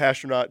go with the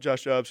pastronaut,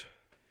 Josh Dobbs.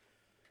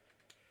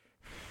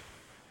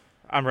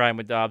 I'm riding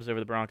with Dobbs over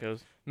the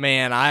Broncos.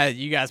 Man,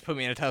 you guys put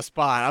me in a tough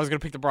spot. I was gonna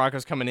pick the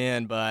Broncos coming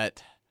in,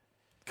 but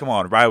Come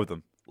on, ride with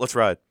them. Let's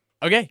ride.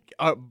 okay.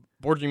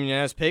 Boardroom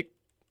unanimous pick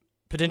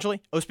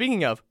potentially. Oh,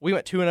 speaking of, we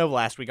went 2-0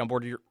 last week on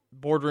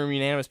Boardroom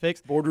unanimous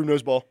picks. Boardroom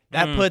knows ball.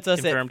 That puts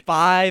us confirmed. at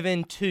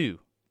 5-2.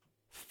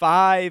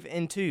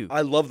 5-2.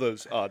 I love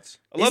those odds.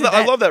 I Isn't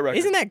love that record.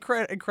 Isn't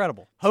that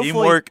incredible?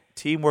 Hopefully,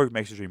 Teamwork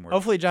makes the dream work.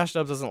 hopefully Josh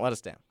Dobbs doesn't let us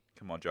down.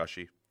 Come on,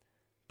 Joshy.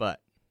 But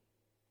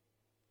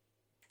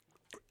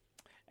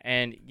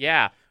And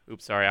yeah,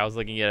 oops, sorry, I was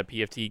looking at a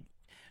PFT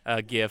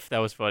GIF. That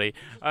was funny.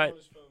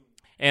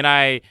 And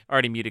I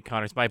already muted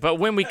Connor's mic. But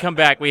when we come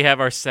back, we have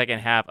our second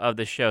half of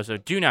the show. So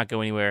do not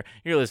go anywhere.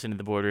 You're listening to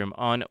the Boardroom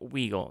on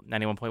Weagle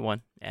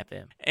 91.1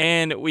 FM.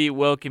 And we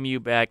welcome you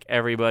back,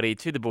 everybody,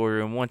 to the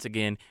Boardroom. Once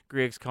again,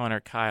 Griggs, Connor,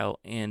 Kyle,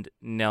 and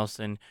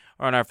Nelson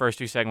are on our first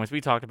two segments.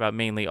 We talked about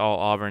mainly all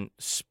Auburn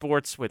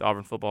sports with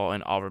Auburn football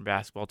and Auburn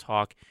basketball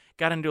talk.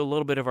 Got into a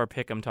little bit of our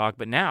pick'em talk.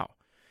 But now,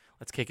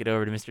 let's kick it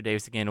over to Mr.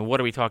 Davis again.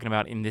 What are we talking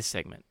about in this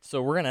segment? so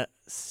we're gonna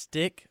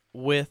stick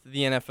with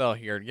the NFL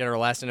here to get our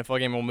last NFL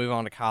game. We'll move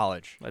on to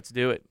college. Let's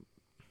do it.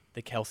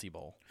 The Kelsey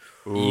Bowl.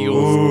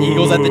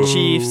 Eagles at the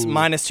Chiefs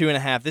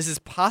 -2.5. This is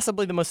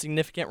possibly the most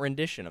significant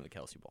rendition of the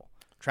Kelsey Bowl.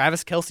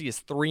 Travis Kelsey is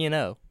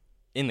 3-0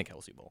 in the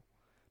Kelsey Bowl.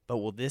 But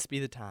will this be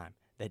the time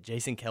that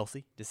Jason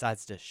Kelsey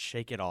decides to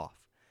shake it off?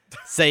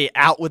 Say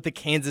out with the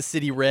Kansas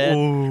City Red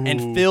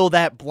and fill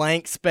that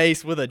blank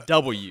space with a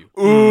W.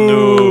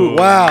 Ooh,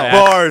 wow.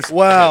 Bars.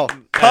 Wow.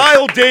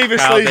 Kyle Davis,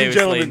 Kyle ladies Davis,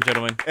 and ladies and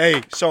gentlemen.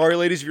 Hey, sorry,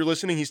 ladies, if you're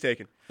listening, he's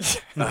taken.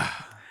 20.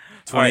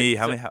 All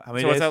How right,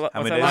 many so days? what's that- How what's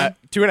many that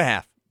days? line?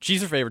 2.5.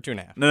 Chiefs are favored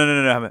 2.5.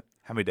 No.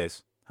 How many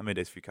days? How many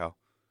days for you, Kyle?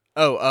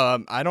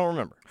 Oh, I don't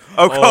remember.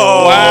 Oh,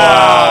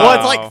 wow. Well,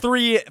 it's like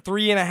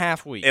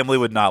 3.5 weeks. Emily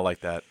would not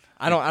like that.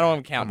 I don't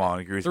even count. Come on,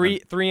 that.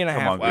 Griezmann. 3.5.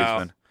 Come on, Wow.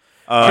 Griezmann.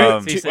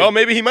 See, Well,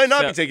 maybe he might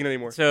not so- be taken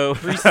anymore. So,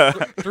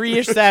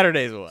 3-ish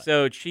Saturdays away.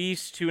 so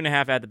Chiefs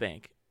 2.5 at the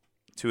bank.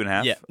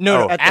 2.5. Yeah.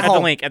 No, Oh, at At the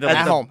home. link. At the At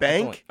link. home. bank?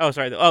 At the link. Oh,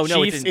 sorry. Oh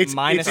no, Chiefs, it's It's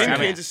minus in 2.5.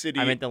 Kansas City.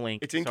 I meant the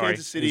link. It's in Sorry.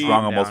 Kansas City. He's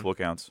wrong on Down. multiple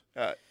counts.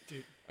 Dude,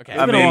 Okay.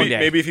 It's been a long day.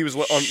 maybe if he was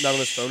not on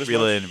his phone as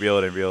Reel much. it in. In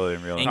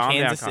Calm down,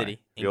 Kansas Connor.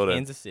 City. In Reel it in.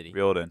 Kansas City.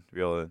 Reel it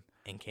in.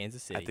 In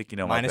Kansas City. I think you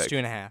know my minus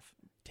pick. 2.5.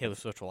 Taylor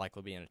Swift will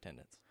likely be in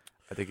attendance.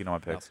 I think you know my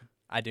pick. Nelson,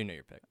 I do know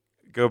your pick.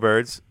 Go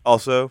Birds.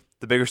 Also,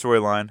 the bigger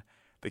storyline,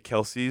 the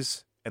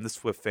Kelseys and the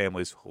Swift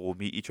families will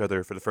meet each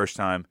other for the first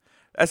time.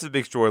 That's a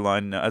big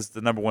storyline. As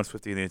the number one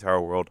Swiftie in the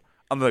entire world,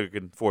 I'm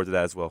looking forward to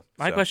that as well.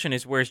 My So. question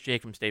is, where's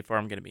Jake from State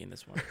Farm going to be in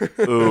this one?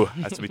 Ooh, that's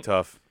going to be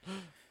tough.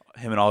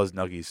 Him and all his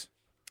nuggies.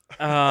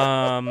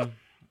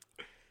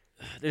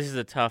 This is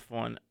a tough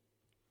one.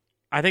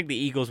 I think the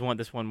Eagles want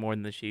this one more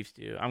than the Chiefs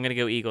do. I'm going to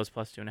go Eagles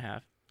plus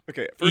 2.5.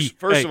 Okay,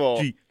 first of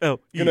all, gonna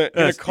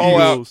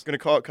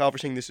call out Kyle for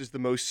saying this is the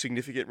most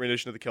significant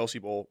rendition of the Kelsey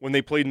Bowl. When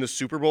they played in the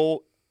Super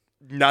Bowl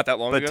not that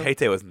long But ago.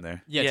 Tay wasn't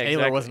there. Yeah, Yeah, Taylor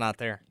exactly. was not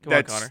there. Come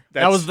on, Connor.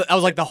 That was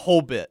like the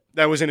whole bit.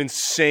 That was an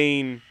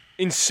insane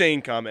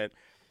comment.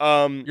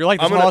 You're like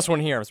the I'm gonna- tallest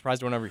one here. I'm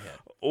surprised it went over your head.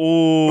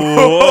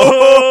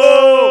 Oh!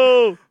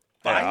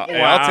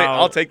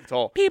 I'll take the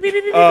tall. Pew, pew,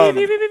 pew, pew, Um,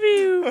 pew, pew, pew,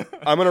 pew, pew.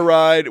 I'm gonna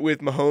ride with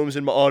Mahomes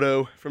and my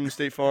auto from the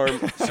State Farm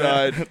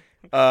side.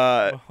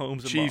 Mahomes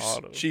and Chiefs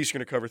Mahomes. Chiefs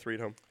gonna cover 3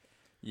 at home.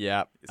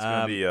 Yeah. It's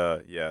going to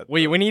be, yeah.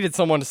 We needed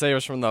someone to save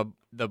us from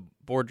the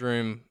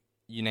Boardroom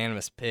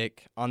unanimous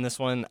pick on this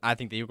one. I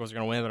think the Eagles are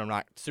going to win, but I'm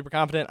not super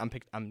confident.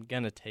 I'm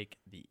going to take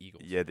the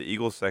Eagles. Yeah, the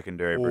Eagles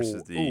secondary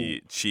versus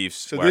the Chiefs.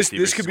 So wide this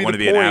receivers could is be going the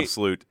to be an point.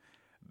 absolute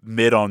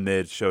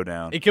mid-on-mid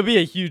showdown. It could be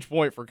a huge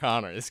point for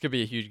Connor. This could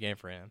be a huge game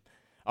for him.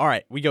 All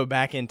right, we go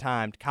back in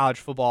time to college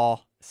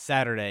football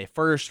Saturday.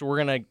 First,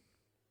 we're going to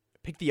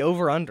pick the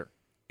over-under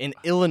in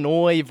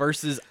Illinois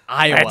versus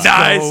Iowa. That's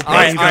nice, All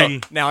right,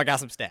 baby. now I got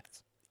some stats.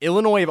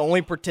 Illinois have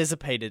only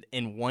participated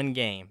in one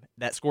game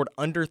that scored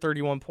under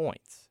 31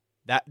 points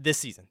this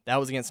season. That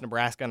was against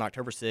Nebraska on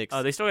October 6th.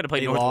 Oh, they still got to play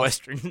They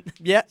Northwestern.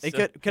 Yeah, it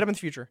So- could have in the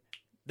future.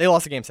 They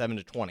lost the game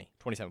 7-20,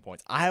 27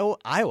 points.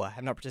 Iowa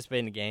have not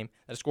participated in a game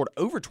that has scored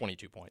over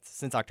 22 points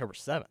since October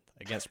 7th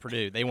against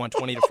Purdue. They won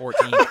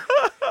 20-14.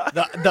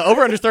 The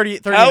over under 30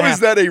 and a How half. is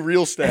that a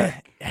real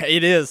stat?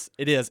 It is.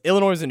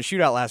 Illinois was in a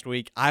shootout last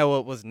week.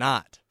 Iowa was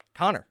not.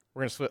 Connor,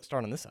 we're going to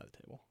start on this side of the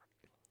table.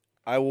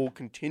 I will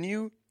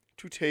continue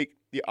to take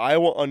the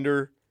Iowa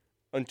under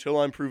until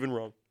I'm proven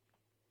wrong.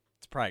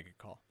 It's probably a good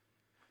call.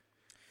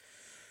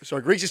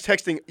 Sorry, Griggs is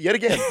texting yet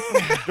again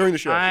during the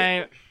show.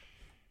 I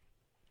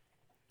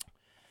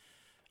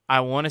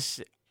want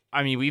to.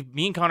 I mean,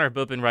 me and Connor have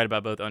both been right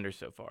about both unders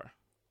so far.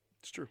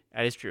 It's true.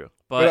 That is true.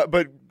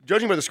 But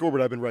judging by the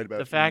scoreboard, I've been right about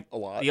the fact, a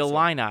lot. the so.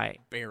 Illini,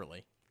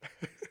 Barely.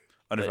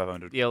 Under the-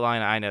 500. The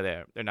Illini, I know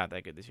they're not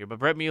that good this year. But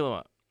Brett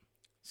Mueller,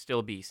 still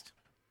a beast,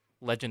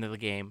 legend of the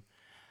game,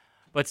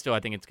 but still, I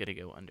think it's going to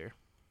go under.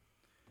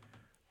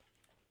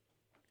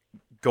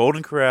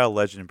 Golden Corral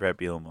legend Brett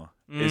Bielema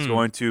is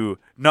going to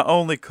not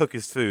only cook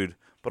his food,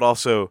 but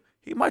also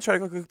he might try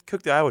to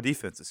cook the Iowa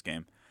defense this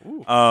game.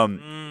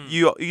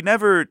 You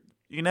never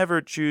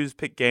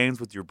pick games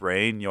with your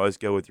brain. You always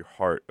go with your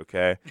heart.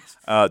 Okay.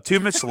 Too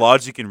much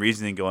logic and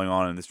reasoning going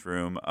on in this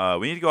room.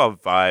 We need to go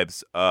off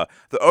vibes.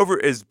 The over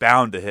is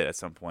bound to hit at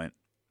some point.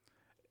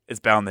 It's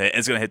bound to hit.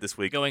 It's going to hit this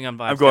week. Going on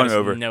vibes. I'm going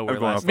over. Nowhere I'm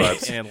going last off week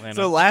vibes. in Atlanta.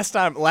 So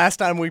last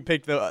time we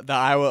picked the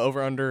Iowa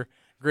over under.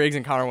 Griggs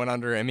and Connor went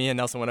under, and me and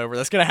Nelson went over.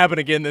 That's going to happen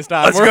again this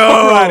time. Let's We're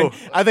go! riding.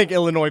 I think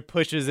Illinois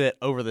pushes it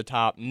over the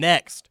top.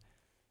 Next,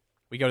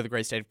 we go to the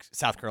great state of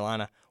South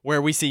Carolina,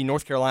 where we see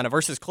North Carolina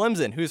versus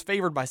Clemson, who is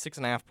favored by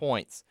 6.5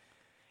 points.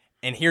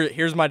 And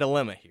here's my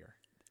dilemma here.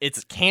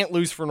 It's can't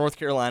lose for North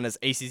Carolina's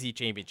ACC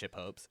championship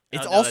hopes.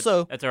 It's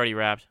also that's already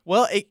wrapped.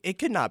 well, it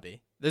could not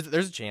be.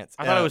 There's a chance.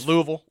 I thought it was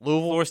Louisville.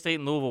 Florida State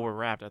and Louisville were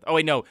wrapped. Oh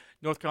wait, no.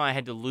 North Carolina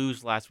had to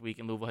lose last week,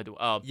 and Louisville had to.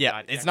 Oh Yeah,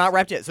 God, it's not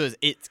wrapped yet. So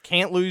it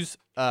can't lose.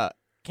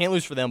 Can't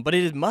lose for them, but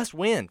it is must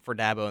win for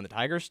Dabo and the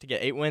Tigers to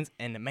get 8 wins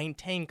and to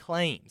maintain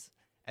claims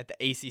at the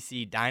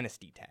ACC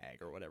dynasty tag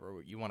or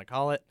whatever you want to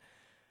call it.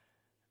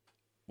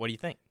 What do you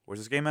think? Where's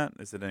this game at?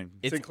 Is it in?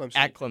 It's in Clemson.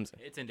 at Clemson,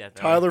 It's in Death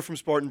Valley. Tyler from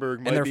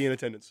Spartanburg might they're- be in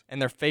attendance.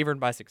 and they're favored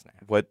by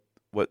 6.5.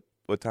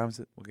 What time is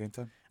it? What game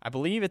time? I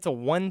believe it's a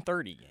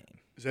 1:30 game.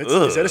 Is that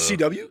a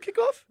CW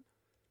kickoff?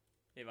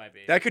 It might be.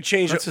 That could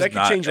change. That's That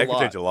just could change a That could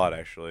lot. change a lot,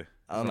 actually.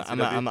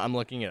 I'm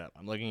looking it up.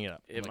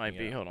 It might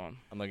be. Hold on.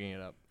 I'm looking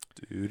it up.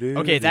 Okay,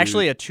 Okay, it's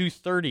actually a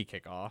 2:30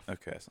 kickoff,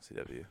 Okay, it's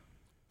not CW.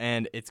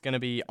 and it's going to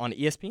be on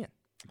ESPN.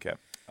 Okay.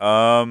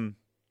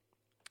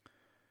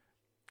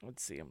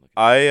 Let's see. I'm looking.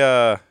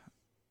 I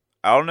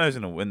don't know who's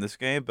gonna win this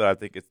game, but I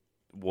think it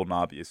will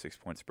not be a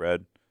 6-point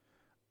spread.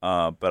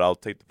 But I'll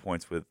take the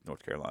points with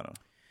North Carolina.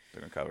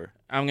 They're gonna cover.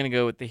 I'm gonna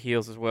go with the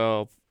Heels as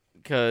well,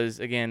 because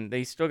again,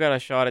 they still got a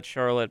shot at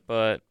Charlotte,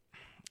 but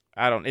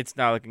it's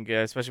not looking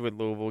good, especially with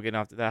Louisville getting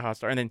off to that hot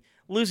start, and then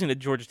losing to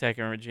Georgia Tech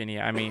and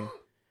Virginia. I mean,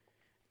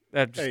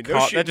 that just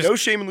Hey, no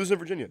shame in losing to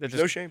Virginia.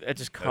 No shame. That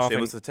just No coffin.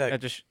 shame with the Tech.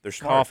 That just They're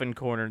smart. coffin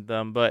cornered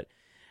them, but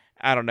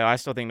I don't know. I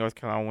still think North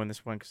Carolina will win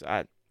this one because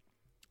I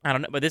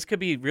don't know, but this could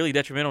be really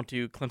detrimental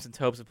to Clemson's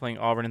hopes of playing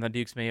Auburn in the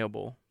Duke's Mayo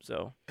Bowl.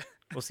 So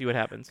we'll see what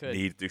happens. Good.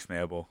 Need Duke's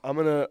Mayo Bowl. I'm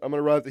gonna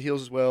ride the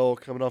heels as well,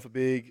 coming off a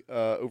big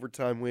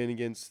overtime win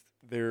against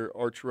their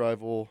arch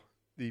rival,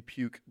 the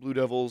Puke Blue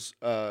Devils.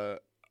 Both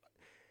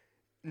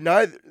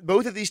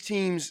of these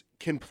teams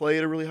can play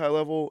at a really high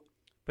level,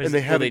 But and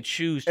they haven't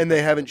choose, and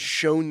they haven't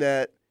shown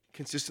that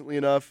consistently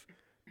enough.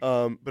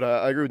 But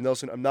I agree with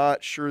Nelson. I'm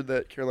not sure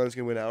that Carolina's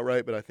gonna win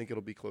outright, but I think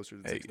it'll be closer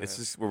to Hey, 6.5. it's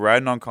just we're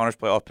riding on Connor's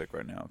playoff pick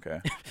right now. Okay.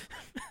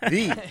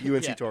 The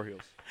UNC Yeah. Tar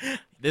Heels.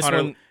 This Connor,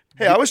 one,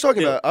 Hey, I was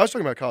talking about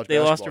college they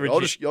basketball.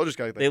 lost to Y'all just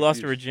got They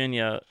lost to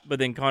Virginia, but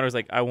then Connor's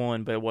like, I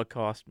won, but at what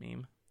cost?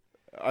 Meme.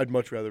 I'd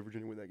much rather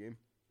Virginia win that game.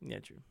 Yeah,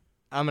 true.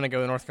 I'm going to go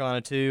with North Carolina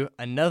too.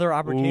 Another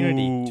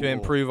opportunity to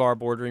improve our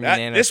boardroom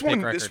unanimous This pick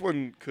one, record. this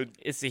one could.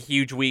 It's a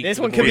huge week. This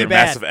for one the could be a Warriors.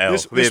 bad. massive L.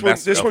 This It'll be a one,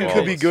 massive this L one for could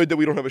all be of us. good that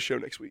we don't have a show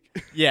next week.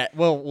 Yeah,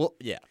 well,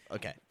 yeah,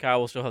 okay.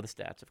 Kyle will still have the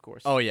stats, of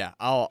course. Oh yeah,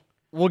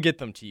 we'll get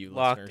them to you,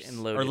 Locked listeners,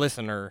 and loaded. or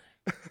listener,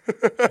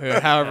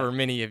 however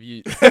many of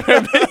you.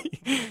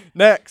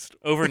 Next,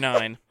 Over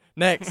 9.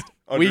 next,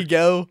 Under. we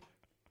go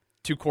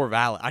to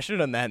Corvallis. I should have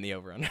done that in the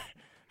over/under.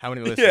 How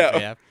many listeners Yeah. do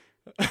we have?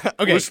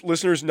 Okay,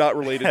 Listeners not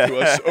related to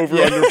us, over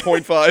under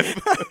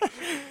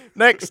 0.5.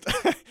 next,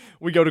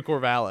 we go to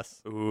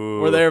Corvallis,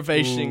 Ooh. where they're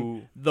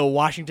facing the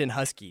Washington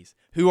Huskies,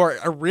 who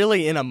are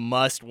really in a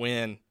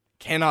must-win,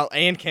 cannot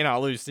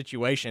lose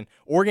situation.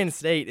 Oregon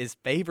State is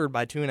favored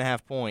by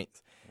 2.5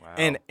 points,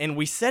 Wow. and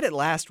we said it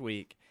last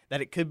week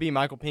that it could be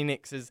Michael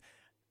Penix's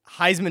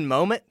Heisman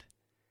moment,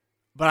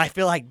 but I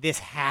feel like this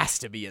has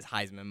to be his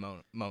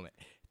Heisman moment.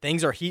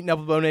 Things are heating up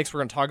with Bo Nix. We're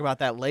going to talk about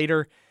that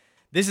later.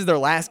 This is their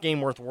last game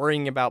worth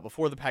worrying about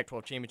before the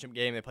Pac-12 championship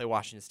game. They play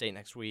Washington State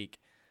next week.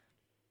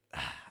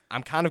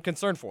 I'm kind of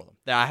concerned for them.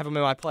 I have them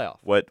in my playoff.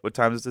 What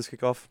time does this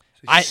kick off?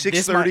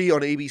 6:30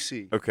 on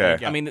ABC. Okay.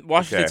 Yeah. I mean,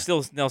 Washington Okay.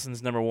 still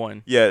Nelson's number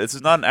 1. Yeah, this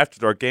is not an after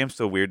dark game,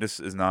 so weirdness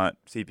is not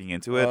seeping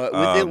into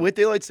it. With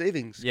daylight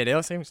savings. Yeah,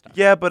 they'll same stuff.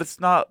 Yeah, but it's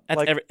not That's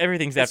like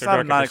everything's it's after not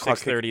a dark 9 after o'clock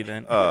 6:30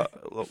 then. well,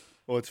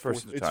 Well, it's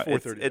first it's time.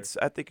 4:30. It's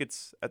I think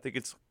it's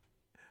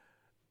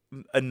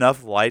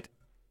enough light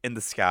in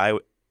the sky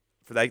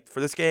for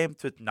this game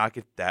to not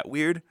get that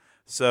weird.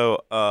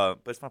 So, but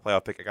it's my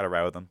playoff pick. I got to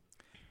ride with them.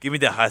 Give me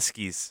the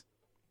Huskies.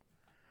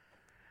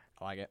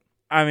 I like it.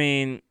 I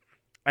mean,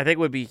 I think it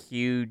would be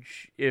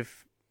huge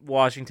if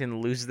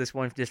Washington loses this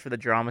one just for the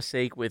drama's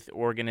sake, with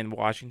Oregon and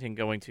Washington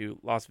going to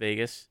Las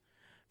Vegas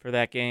for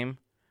that game,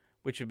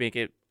 which would make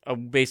it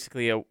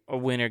basically a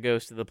winner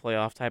goes to the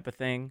playoff type of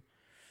thing.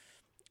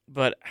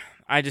 But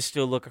I just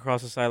still look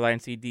across the sideline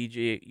and see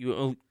DJ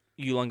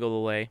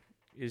Ulungolele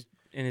is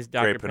in his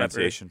Dr. Great Pepper.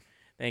 pronunciation.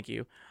 Thank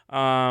you.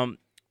 But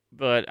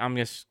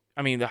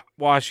the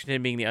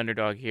Washington being the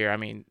underdog here, I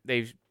mean,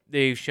 they've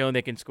shown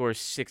they can score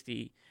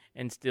 60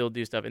 and still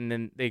do stuff. And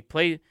then they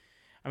play.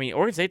 I mean,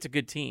 Oregon State's a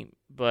good team,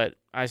 but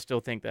I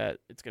still think that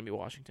it's going to be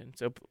Washington.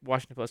 So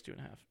Washington plus 2.5.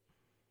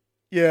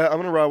 Yeah, I'm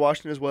going to ride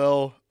Washington as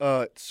well.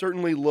 It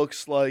certainly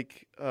looks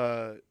like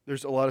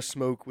there's a lot of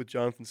smoke with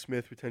Jonathan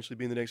Smith potentially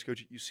being the next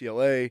coach at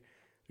UCLA.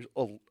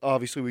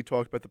 Obviously, we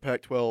talked about the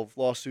Pac-12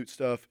 lawsuit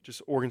stuff.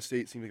 Just Oregon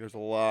State seems like there's a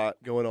lot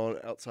going on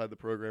outside the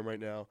program right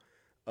now.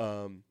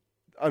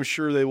 I'm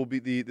sure this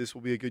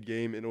will be a good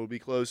game and it will be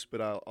close,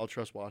 but I'll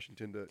trust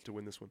Washington to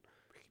win this one.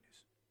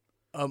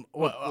 I'm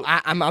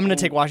going to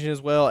take Washington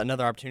as well.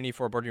 Another opportunity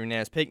for a Boardroom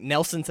unanimous pick.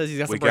 Nelson says he's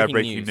got some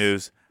breaking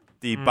news.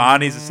 The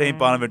Bonnies of St.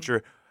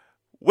 Bonaventure,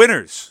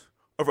 winners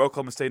over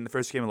Oklahoma State in the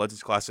first game of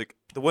Legends Classic.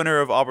 The winner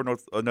of Auburn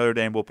Notre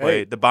Dame will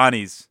play the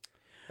Bonnies.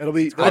 That'll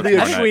be I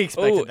think we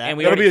expected that. And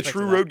that'll be a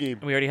true road game.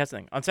 And we already have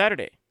something. On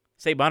Saturday,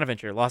 St.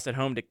 Bonaventure lost at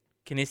home to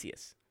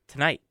Canisius.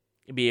 Tonight,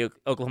 it'll be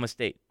Oklahoma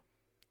State.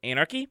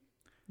 Anarchy?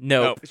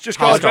 No. It's just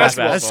college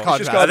basketball. It's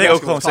college I basketball. think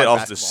Oklahoma State also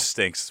basketball. just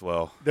stinks as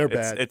well. They're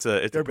bad. It's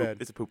a bad.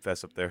 It's a poop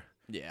fest up there.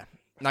 Yeah,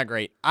 not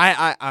great.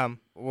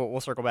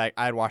 We'll circle back.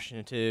 I had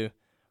Washington too.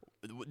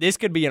 This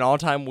could be an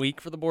all-time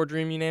week for the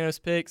Boardroom unanimous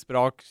picks,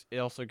 but it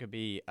also could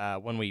be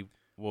one we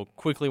will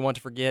quickly want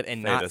to forget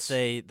and not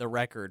say the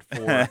record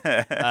for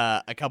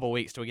a couple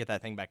weeks till we get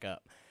that thing back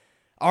up.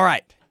 All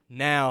right,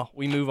 now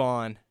we move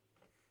on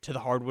to the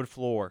hardwood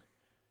floor,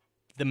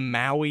 the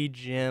Maui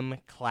Gym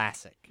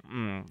Classic.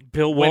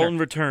 Bill Walton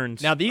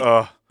returns. Now these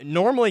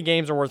normally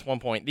games are worth 1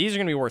 point. These are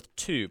going to be worth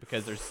 2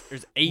 because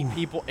there's 8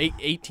 people,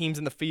 eight teams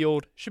in the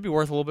field. Should be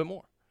worth a little bit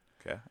more.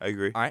 Okay, I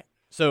agree. All right.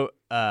 So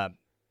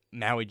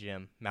Maui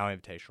Gym, Maui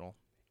Invitational.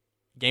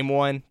 Game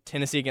 1,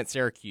 Tennessee against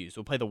Syracuse.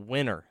 We'll play the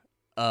winner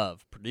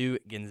of Purdue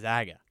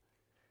Gonzaga.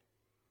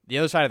 The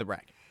other side of the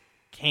bracket,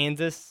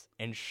 Kansas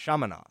and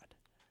Chaminade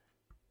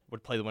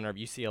would play the winner of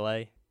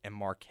UCLA and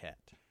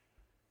Marquette.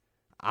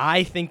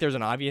 I think there's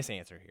an obvious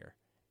answer here,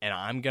 and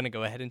I'm going to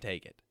go ahead and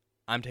take it.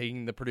 I'm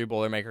taking the Purdue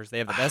Boilermakers. They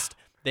have the best.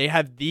 They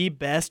have the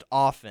best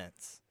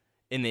offense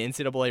in the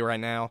NCAA right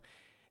now,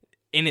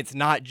 and it's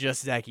not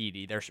just Zach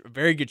Edey. They're a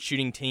very good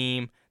shooting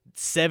team.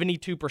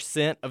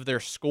 72% of their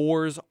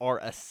scores are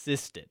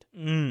assisted.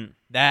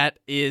 That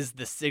is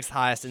the 6th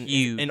highest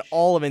in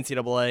all of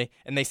NCAA,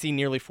 and they see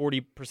nearly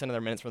 40% of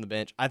their minutes from the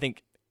bench. I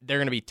think they're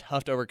going to be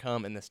tough to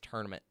overcome in this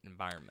tournament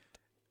environment.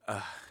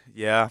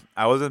 Yeah,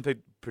 I was going to pick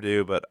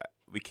Purdue, but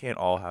we can't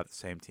all have the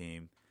same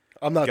team.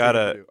 I'm not. You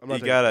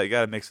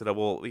gotta mix it up.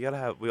 Well, we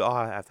all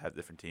have to have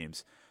different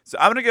teams. So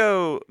I'm gonna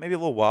go maybe a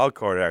little wild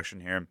card action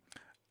here.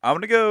 I'm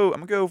gonna go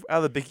out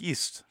of the Big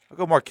East. I'll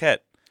go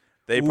Marquette.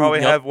 They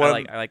probably have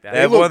one. I like that.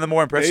 They have one of the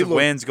more impressive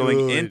wins going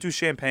good. into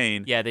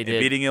Champaign. Yeah, they did.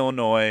 Beating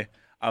Illinois.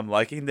 I'm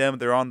liking them.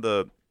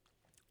 They'll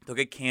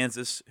get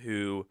Kansas,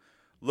 who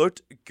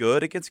looked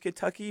good against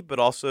Kentucky, but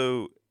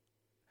also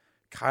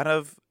kind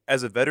of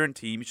as a veteran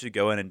team, you should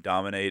go in and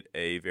dominate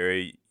a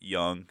very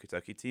young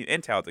Kentucky team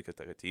and talented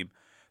Kentucky team.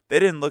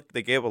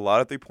 They gave a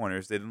lot of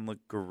 3-pointers. They didn't look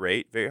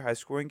great. Very high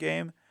scoring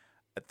game.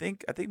 I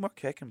think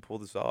Marquette can pull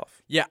this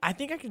off. Yeah, I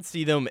think I can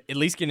see them at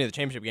least getting to the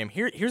championship game.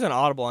 Here's an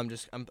audible. We're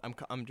just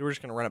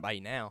gonna run it by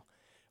you now.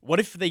 What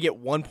if they get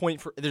 1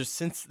 point for there's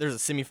a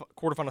quarterfinal,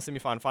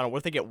 semifinal, final? What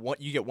if they get one?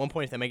 You get 1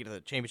 point if they make it to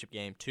the championship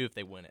game. 2 if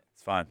they win it.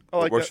 It's fine.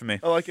 It works for me.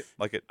 I like it.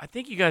 Like it. I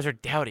think you guys are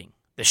doubting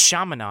the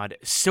Chaminade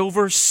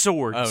Silver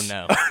Swords.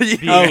 Oh no!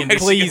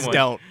 Please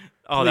don't.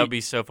 Oh, that would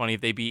be so funny if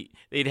they beat.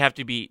 They'd have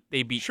to beat.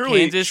 They beat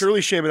Surely Kansas.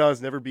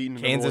 Chaminade's never beaten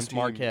Kansas,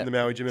 Marquette in the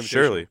Maui Gym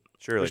Invitational.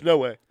 Surely. There's no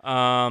way.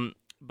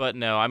 But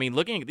no, I mean,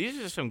 these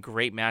are just some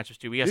great matchups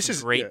too. We got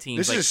some great teams.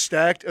 This is as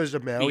stacked as a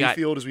Maui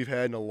field as we've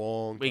had in a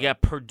long time. We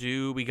got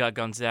Purdue, we got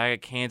Gonzaga,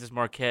 Kansas,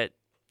 Marquette,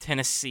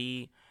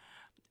 Tennessee,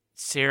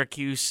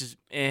 Syracuse,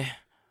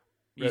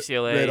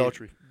 UCLA, Red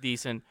Autry.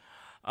 decent.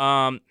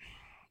 But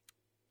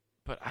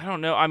I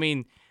don't know. I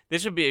mean,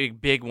 this would be a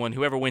big one.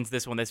 Whoever wins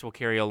this one, this will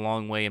carry a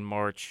long way in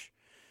March.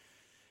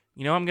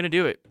 You know, I'm gonna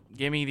do it.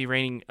 Give me the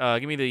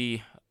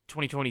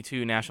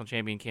 2022 national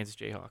champion Kansas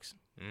Jayhawks.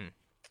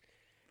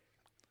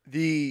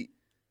 The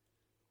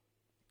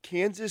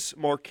Kansas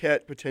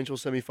Marquette potential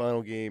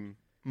semifinal game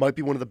might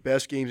be one of the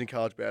best games in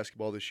college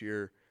basketball this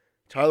year.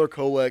 Tyler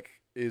Kolek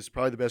is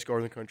probably the best guard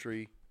in the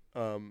country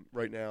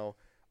right now.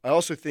 I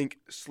also think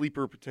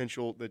sleeper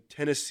potential, the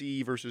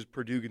Tennessee versus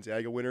Purdue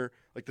Gonzaga winner,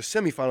 like the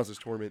semifinals of this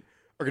tournament,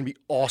 are going to be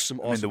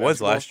awesome. I mean, the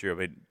ones last year. I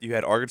mean, you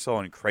had Arkansas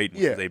and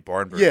Creighton, which was a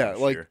barn burner. Yeah, last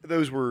like year.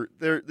 those were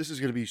there. This is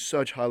going to be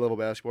such high level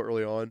basketball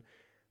early on.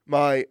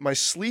 My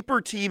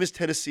sleeper team is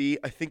Tennessee.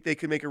 I think they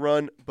could make a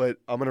run, but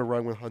I'm going to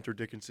run with Hunter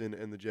Dickinson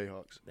and the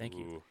Jayhawks. Thank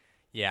you. Ooh.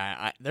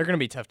 Yeah, they're going to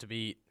be tough to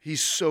beat.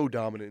 He's so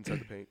dominant inside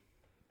the paint.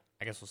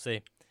 I guess we'll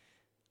see.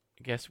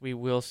 I guess we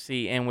will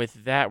see. And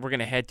with that, we're going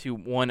to head to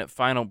one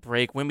final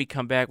break. When we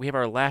come back, we have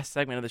our last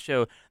segment of the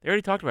show. They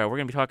already talked about it. We're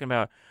going to be talking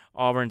about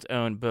Auburn's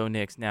own Bo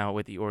Nix now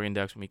with the Oregon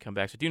Ducks when we come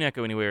back. So do not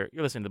go anywhere.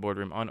 You're listening to the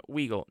Boardroom on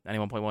Weagle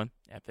 91.1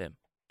 FM.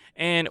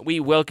 And we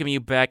welcome you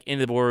back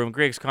into the Boardroom.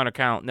 Griggs, Connor,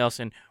 Kyle,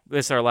 Nelson.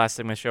 This is our last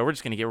segment of the show. We're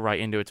just going to get right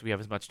into it so we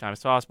have as much time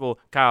as possible.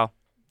 Kyle.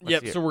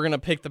 Yep, so we're going to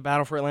pick the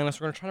battle for Atlanta. So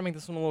we're going to try to make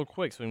this one a little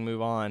quick so we can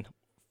move on.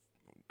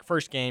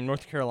 first game,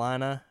 North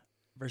Carolina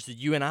versus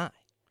UNI.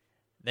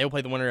 They will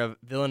play the winner of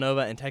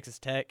Villanova and Texas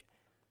Tech.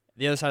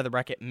 The other side of the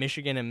bracket,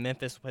 Michigan and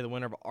Memphis will play the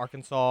winner of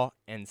Arkansas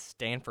and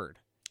Stanford.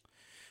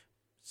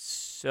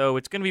 So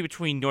it's going to be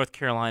between North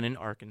Carolina and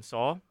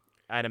Arkansas,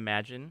 I'd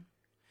imagine.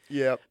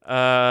 Yeah.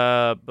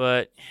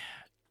 But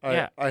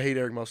yeah, I hate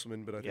Eric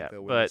Musselman, but I think they'll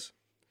win but this.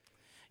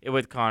 it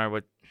with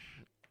Connor,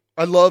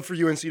 I'd love for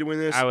UNC to win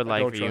this. I would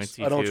like for UNC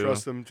I don't too.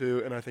 trust them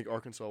to, and I think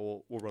Arkansas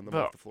will run them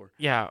off the floor.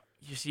 Yeah,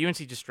 you see, UNC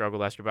just struggled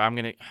last year, but I'm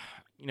gonna,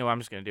 I'm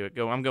just gonna do it.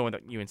 I'm going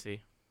with UNC.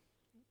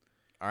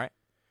 All right.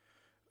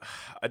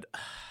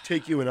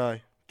 Take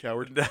UNI,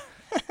 coward.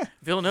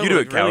 Villanova You do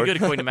was it, really coward. good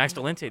according to Max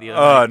Delente the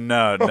other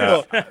night.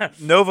 No.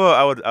 Nova,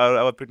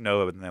 I would pick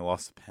Nova, but then they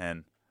lost to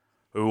Penn,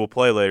 who will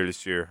play later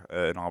this year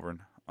in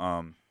Auburn.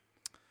 I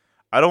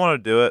don't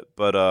want to do it,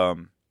 but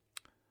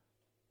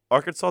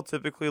Arkansas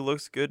typically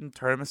looks good in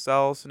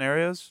tournament-style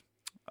scenarios.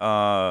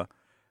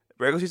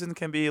 Regular season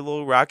can be a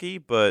little rocky,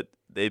 but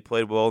they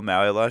played well in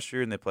Maui last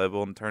year, and they played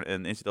well in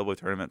NCAA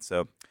tournament,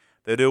 so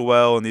they do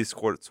well in these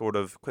sort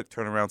of quick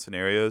turnaround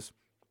scenarios.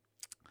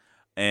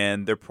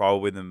 And they're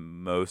probably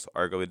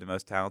arguably the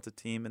most talented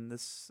team in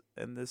this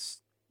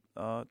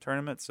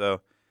tournament.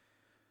 So,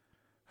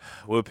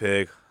 Woo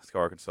Pig, let's go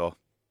Arkansas.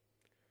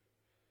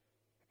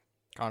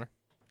 Connor.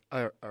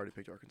 I already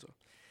picked Arkansas.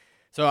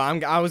 So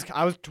I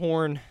was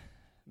torn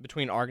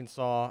between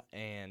Arkansas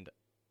and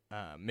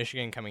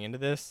Michigan coming into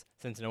this,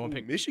 since no one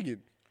picked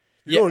Michigan.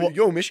 Yeah, You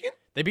going Michigan?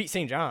 They beat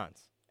St. John's,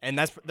 and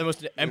that's the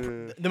most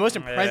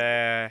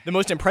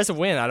impressive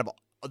win out of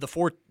the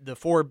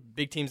four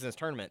big teams in this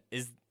tournament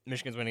is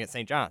Michigan's winning at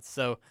St. John's.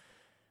 So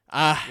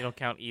You don't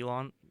count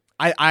Elon?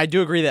 I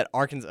do agree that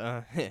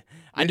Arkansas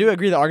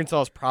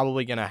is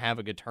probably going to have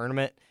a good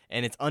tournament,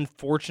 and it's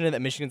unfortunate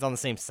that Michigan's on the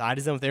same side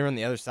as them. If they were on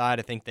the other side,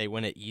 I think they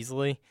win it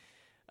easily,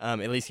 at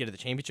least get to the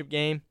championship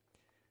game.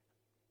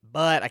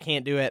 But I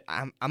can't do it.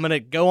 I'm going to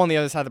go on the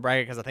other side of the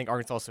bracket because I think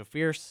Arkansas is so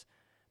fierce,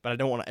 but I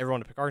don't want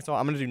everyone to pick Arkansas.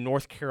 I'm going to do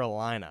North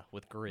Carolina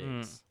with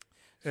Griggs.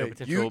 So Hey,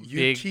 potential you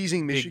big,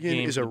 teasing big Michigan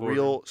game is to a the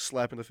real Boardroom.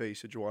 slap in the face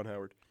to Juwan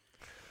Howard.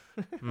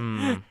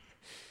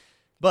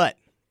 But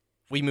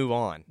we move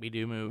on. We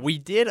do move. We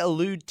did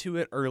allude to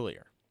it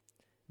earlier.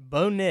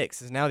 Bo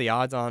Nix is now the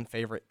odds-on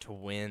favorite to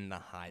win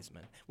the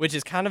Heisman, which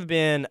has kind of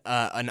been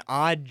an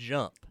odd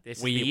jump This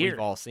is the year. we've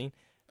all seen.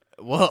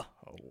 Well,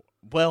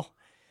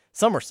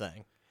 some are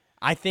saying.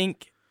 I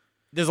think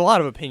there's a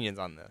lot of opinions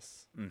on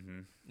this.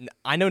 Mm-hmm.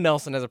 I know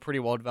Nelson has a pretty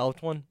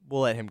well-developed one.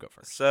 We'll let him go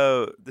first.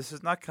 So this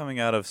is not coming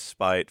out of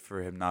spite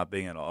for him not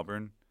being at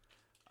Auburn.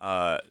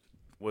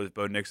 Was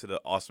Bo Nix an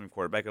awesome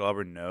quarterback at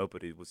Auburn? No,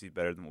 but was he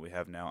better than what we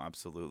have now?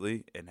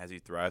 Absolutely. And has he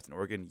thrived in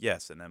Oregon?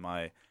 Yes. And am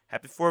I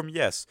happy for him?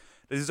 Yes.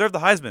 Does he deserve the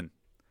Heisman?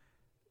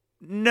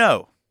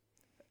 No.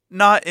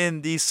 Not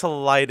in the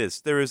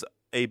slightest. There is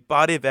a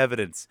body of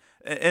evidence.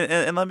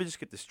 And let me just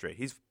get this straight.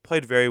 He's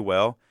played very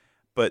well,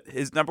 but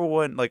his number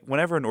one, like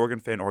whenever an Oregon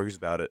fan argues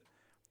about it,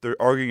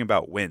 they're arguing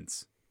about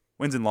wins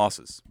and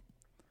losses.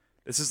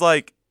 This is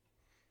like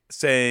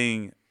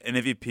saying an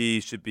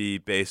MVP should be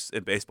based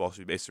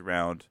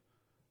around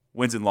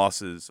wins and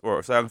losses,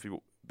 or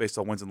based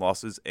on wins and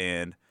losses,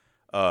 and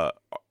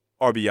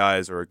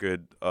RBIs are a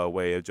good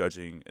way of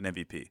judging an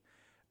MVP.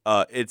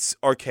 It's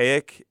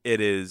archaic.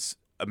 It is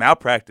a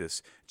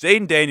malpractice.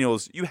 Jaden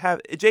Daniels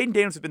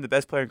has been the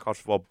best player in college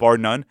football, bar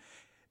none.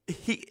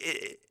 He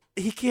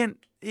can't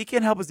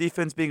help his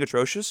defense being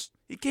atrocious.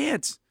 He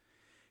can't.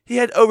 He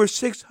had over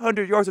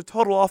 600 yards of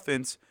total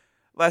offense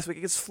last week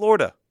against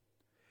Florida.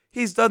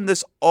 He's done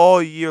this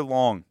all year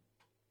long.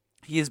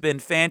 He has been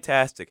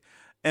fantastic.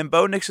 And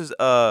Bo Nix's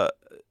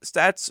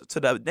stats to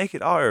the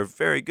naked eye are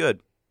very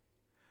good.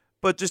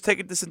 But just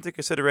taking this into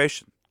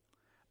consideration,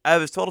 out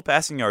of his total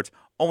passing yards,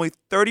 only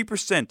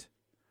 30%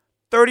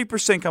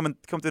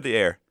 come through the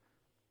air.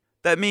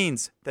 That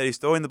means that he's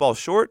throwing the ball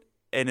short,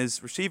 and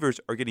his receivers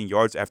are getting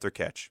yards after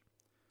catch.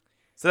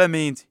 So that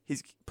means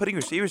he's putting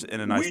receivers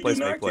in a nice place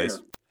to make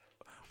plays.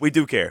 We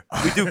do care.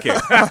 We do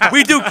care.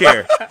 We do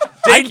care.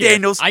 Jaden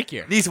Daniels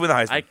needs to win the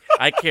Heisman.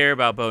 I care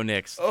about Bo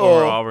Nix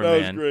for Auburn, that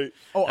was man. great.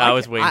 I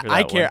was waiting for that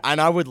I care, one.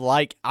 and I would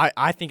like.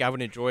 I think I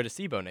would enjoy to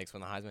see Bo Nix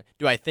win the Heisman.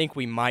 Do I think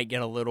we might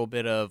get a little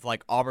bit of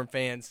like Auburn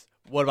fans?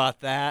 What about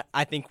that?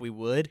 I think we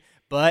would,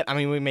 but I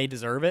mean, we may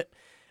deserve it.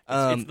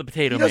 It's the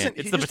potato man.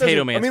 It's the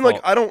potato man. I mean,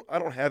 like I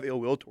don't have ill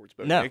will towards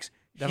Bo Nix.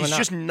 definitely He's not.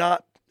 just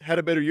not had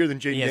a better year than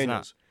Jaden He has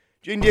Daniels.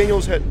 Jaden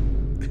Daniels had.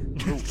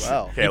 Oh,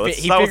 wow. Okay, let's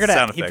He start with figured the out.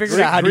 sound He effects.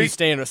 figured out how to Griggs-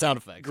 stand with sound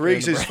effects.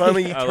 Griggs during has the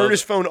finally turned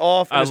his phone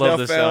off and I has love now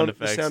the found sound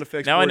the sound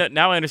effects. Now I board.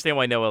 know. Now I understand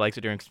why Noah likes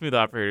it during Smooth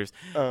Operators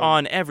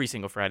on every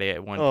single Friday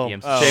at 1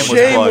 p.m.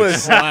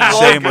 Shameless plug. Wow.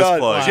 Shameless God.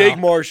 plug. Jake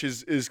Marsh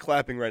is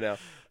clapping right now.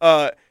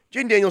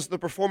 Jaden Daniels, the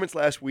performance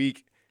last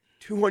week,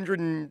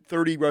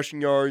 230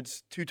 rushing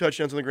yards, 2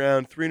 touchdowns on the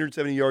ground,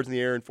 370 yards in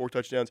the air, and 4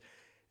 touchdowns.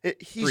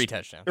 He's 3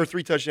 touchdowns. Or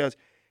 3 touchdowns.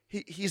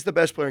 He's the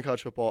best player in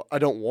college football. I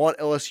don't want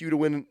LSU to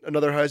win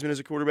another Heisman as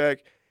a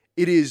quarterback.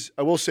 It is,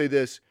 I will say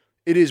this,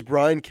 it is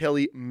Brian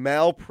Kelly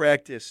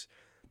malpractice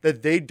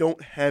that they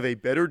don't have a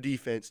better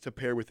defense to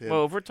pair with him.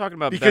 Well, if we're talking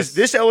about because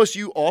this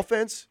LSU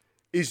offense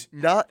is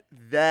not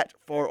that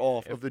far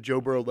off of the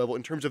Joe Burrow level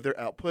in terms of their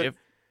output,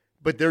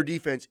 but their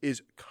defense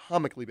is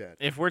comically bad.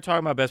 If we're talking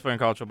about best player in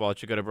college football, it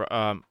should go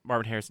to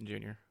Marvin Harrison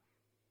Jr.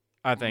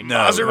 I think. No,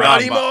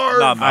 Maserati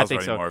Marv. I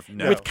think so. Marv.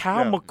 No. With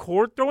Kyle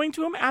McCord throwing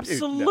to him,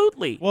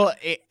 absolutely. Well,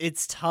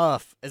 it's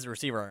tough as a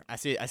receiver. I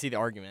see the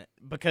argument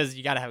because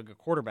you got to have a good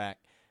quarterback.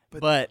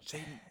 But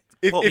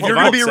if you're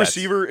going to be a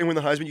receiver and win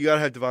the Heisman, you got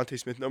to have Devontae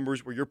Smith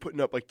numbers where you're putting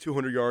up like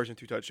 200 yards and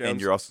 2 touchdowns. And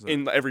you're also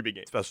in every big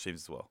game. Special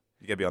teams as well.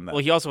 You got to be on that.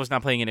 Well, he also was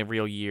not playing in a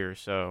real year,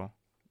 so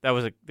that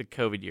was the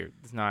COVID year.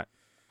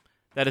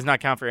 That does not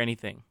count for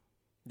anything.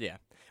 Yeah.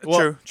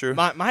 Well, true.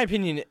 My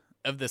opinion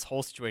of this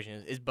whole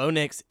situation is Bo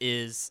Nix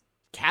is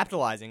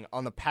capitalizing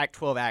on the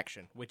Pac-12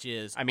 action, which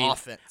is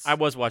offense. I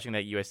was watching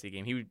that USC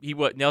game.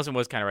 Nelson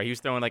was kind of right. He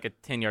was throwing like a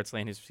 10-yard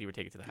slant. His receiver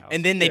take it to the house.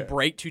 And then they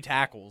break 2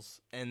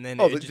 tackles, and then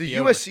the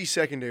USC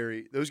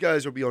secondary, those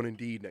guys will be on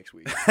Indeed next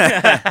week.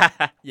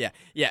 Yeah.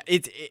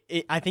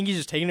 I think he's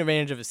just taking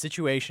advantage of his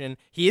situation.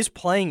 He is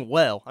playing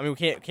well. I mean,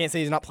 we can't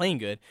say he's not playing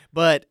good,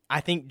 but I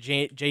think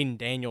Jaden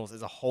Daniels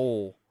as a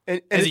whole,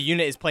 as a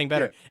unit, is playing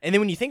better. Yeah. And then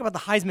when you think about the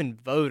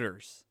Heisman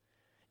voters,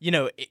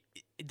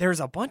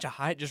 there's a bunch of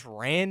just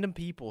random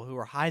people who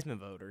are Heisman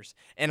voters,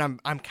 and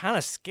I'm kind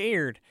of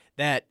scared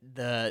that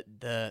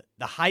the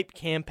hype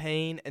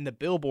campaign and the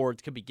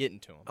billboards could be getting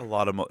to him. There's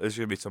going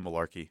to be some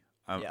malarkey.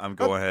 I'm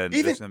going ahead.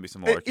 There's going to be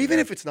some malarkey. Even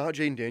if it's not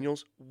Jaden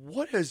Daniels,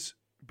 what has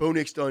Bo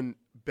Nix done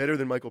better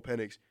than Michael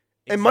Penix?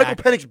 And Michael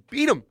Penix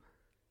beat him.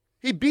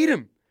 He beat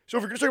him. So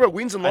if we're going to talk about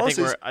wins and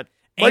losses,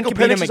 Michael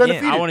Penix is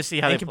undefeated. I want to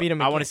see how they play.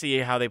 I want to see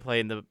how they play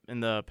in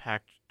the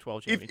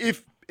Pac-12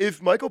 championship. If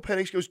Michael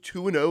Penix goes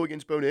 2-0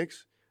 against Bo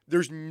Nix,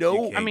 there's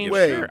no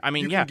way. Sure.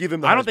 You can give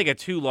him the Heisman. I don't think a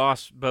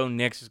 2-loss Bo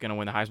Nix is going to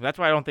win the Heisman. That's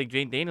why I don't think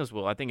Jaden Daniels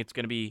will. I think it's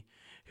going to be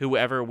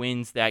whoever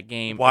wins that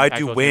game. Why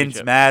do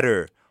wins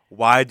matter?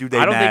 Why do they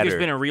matter? I don't think there's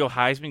been a real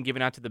Heisman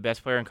given out to the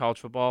best player in college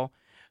football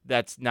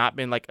that's not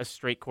been like a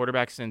straight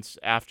quarterback since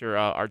after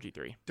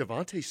RG3.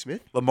 Devontae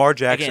Smith? Lamar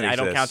Jackson Again,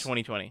 exists. I don't count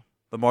 2020.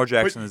 Lamar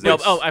Jackson is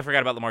I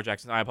forgot about Lamar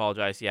Jackson. I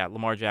apologize. Yeah,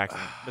 Lamar Jackson.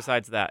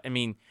 Besides that, Joe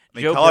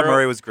Kyler Burrow,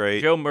 Murray was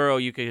great. Joe Burrow,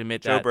 you could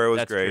admit that. Joe Burrow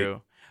was that's great.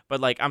 True.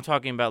 But I'm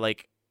talking about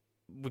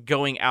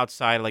going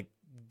outside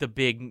the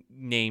big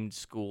named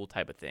school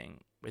type of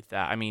thing with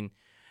that.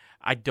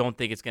 I don't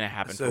think it's going to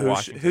happen for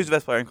Washington. Who's the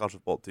best player in college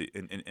football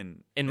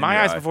in my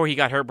eyes before he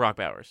got hurt? Brock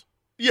Bowers.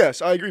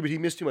 Yes, I agree, but he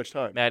missed too much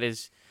time. That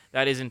is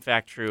in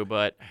fact true,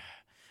 but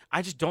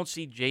I just don't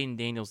see Jaden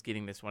Daniels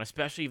getting this one,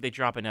 especially if they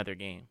drop another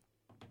game.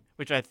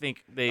 Which I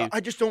think they. I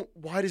just don't.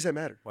 Why does that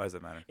matter? Why does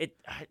that matter? I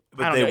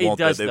don't know. Won't.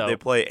 It does, they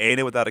play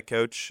A&M without a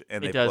coach,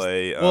 and they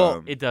play.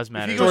 It does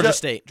matter. Georgia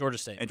State.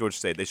 And Georgia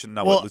State. They should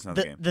not lose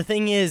another game. The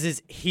thing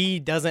is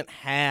he doesn't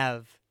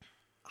have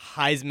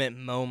Heisman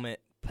moment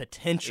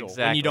potential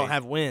when you don't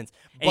have wins.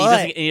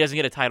 And he doesn't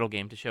get a title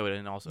game to show it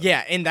in also.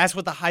 Yeah, and that's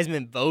what the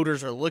Heisman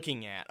voters are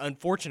looking at,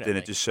 unfortunately.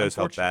 Then it just shows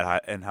how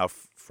bad and how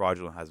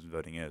fraudulent Heisman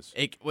voting is.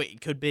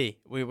 It could be.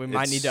 We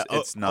might need to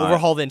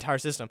overhaul the entire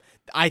system.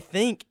 I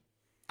think.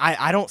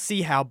 I don't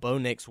see how Bo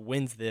Nix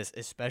wins this,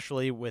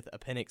 especially with a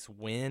Penix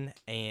win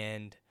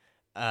and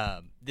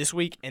this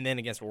week and then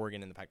against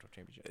Oregon in the Pac-12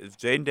 championship. If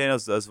Jaden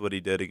Daniels does what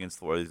he did against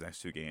Florida these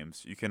next 2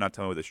 games, you cannot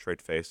tell me with a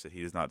straight face that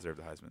he does not deserve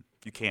the Heisman.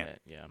 You can't.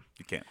 Yeah.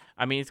 You can't.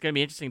 It's going to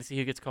be interesting to see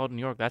who gets called in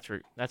New York. That's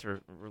for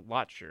a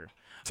lot sure.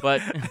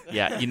 But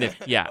a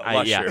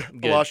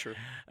lot sure.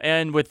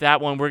 And with that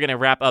one, we're going to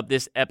wrap up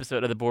this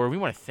episode of The Board. We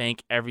want to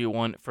thank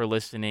everyone for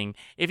listening.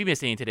 If you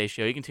missed any of today's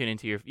show, you can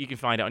you can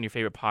find it on your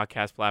favorite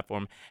podcast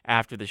platform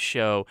after the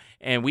show.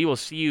 And we will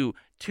see you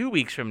 2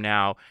 weeks from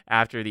now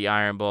after the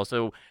Iron Bowl.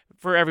 So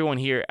for everyone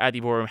here at the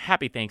Boardroom,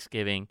 happy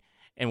Thanksgiving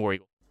and War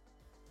Eagle.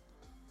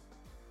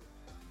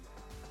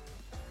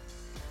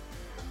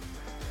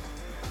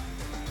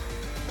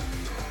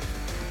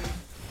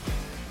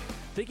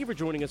 Thank you for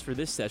joining us for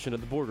this session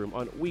of The Boardroom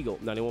on Weagle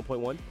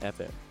 91.1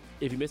 FM.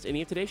 If you missed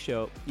any of today's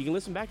show, you can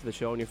listen back to the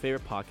show on your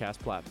favorite podcast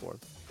platform.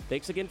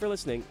 Thanks again for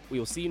listening. We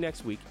will see you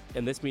next week,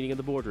 and this meeting of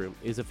The Boardroom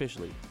is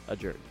officially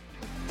adjourned.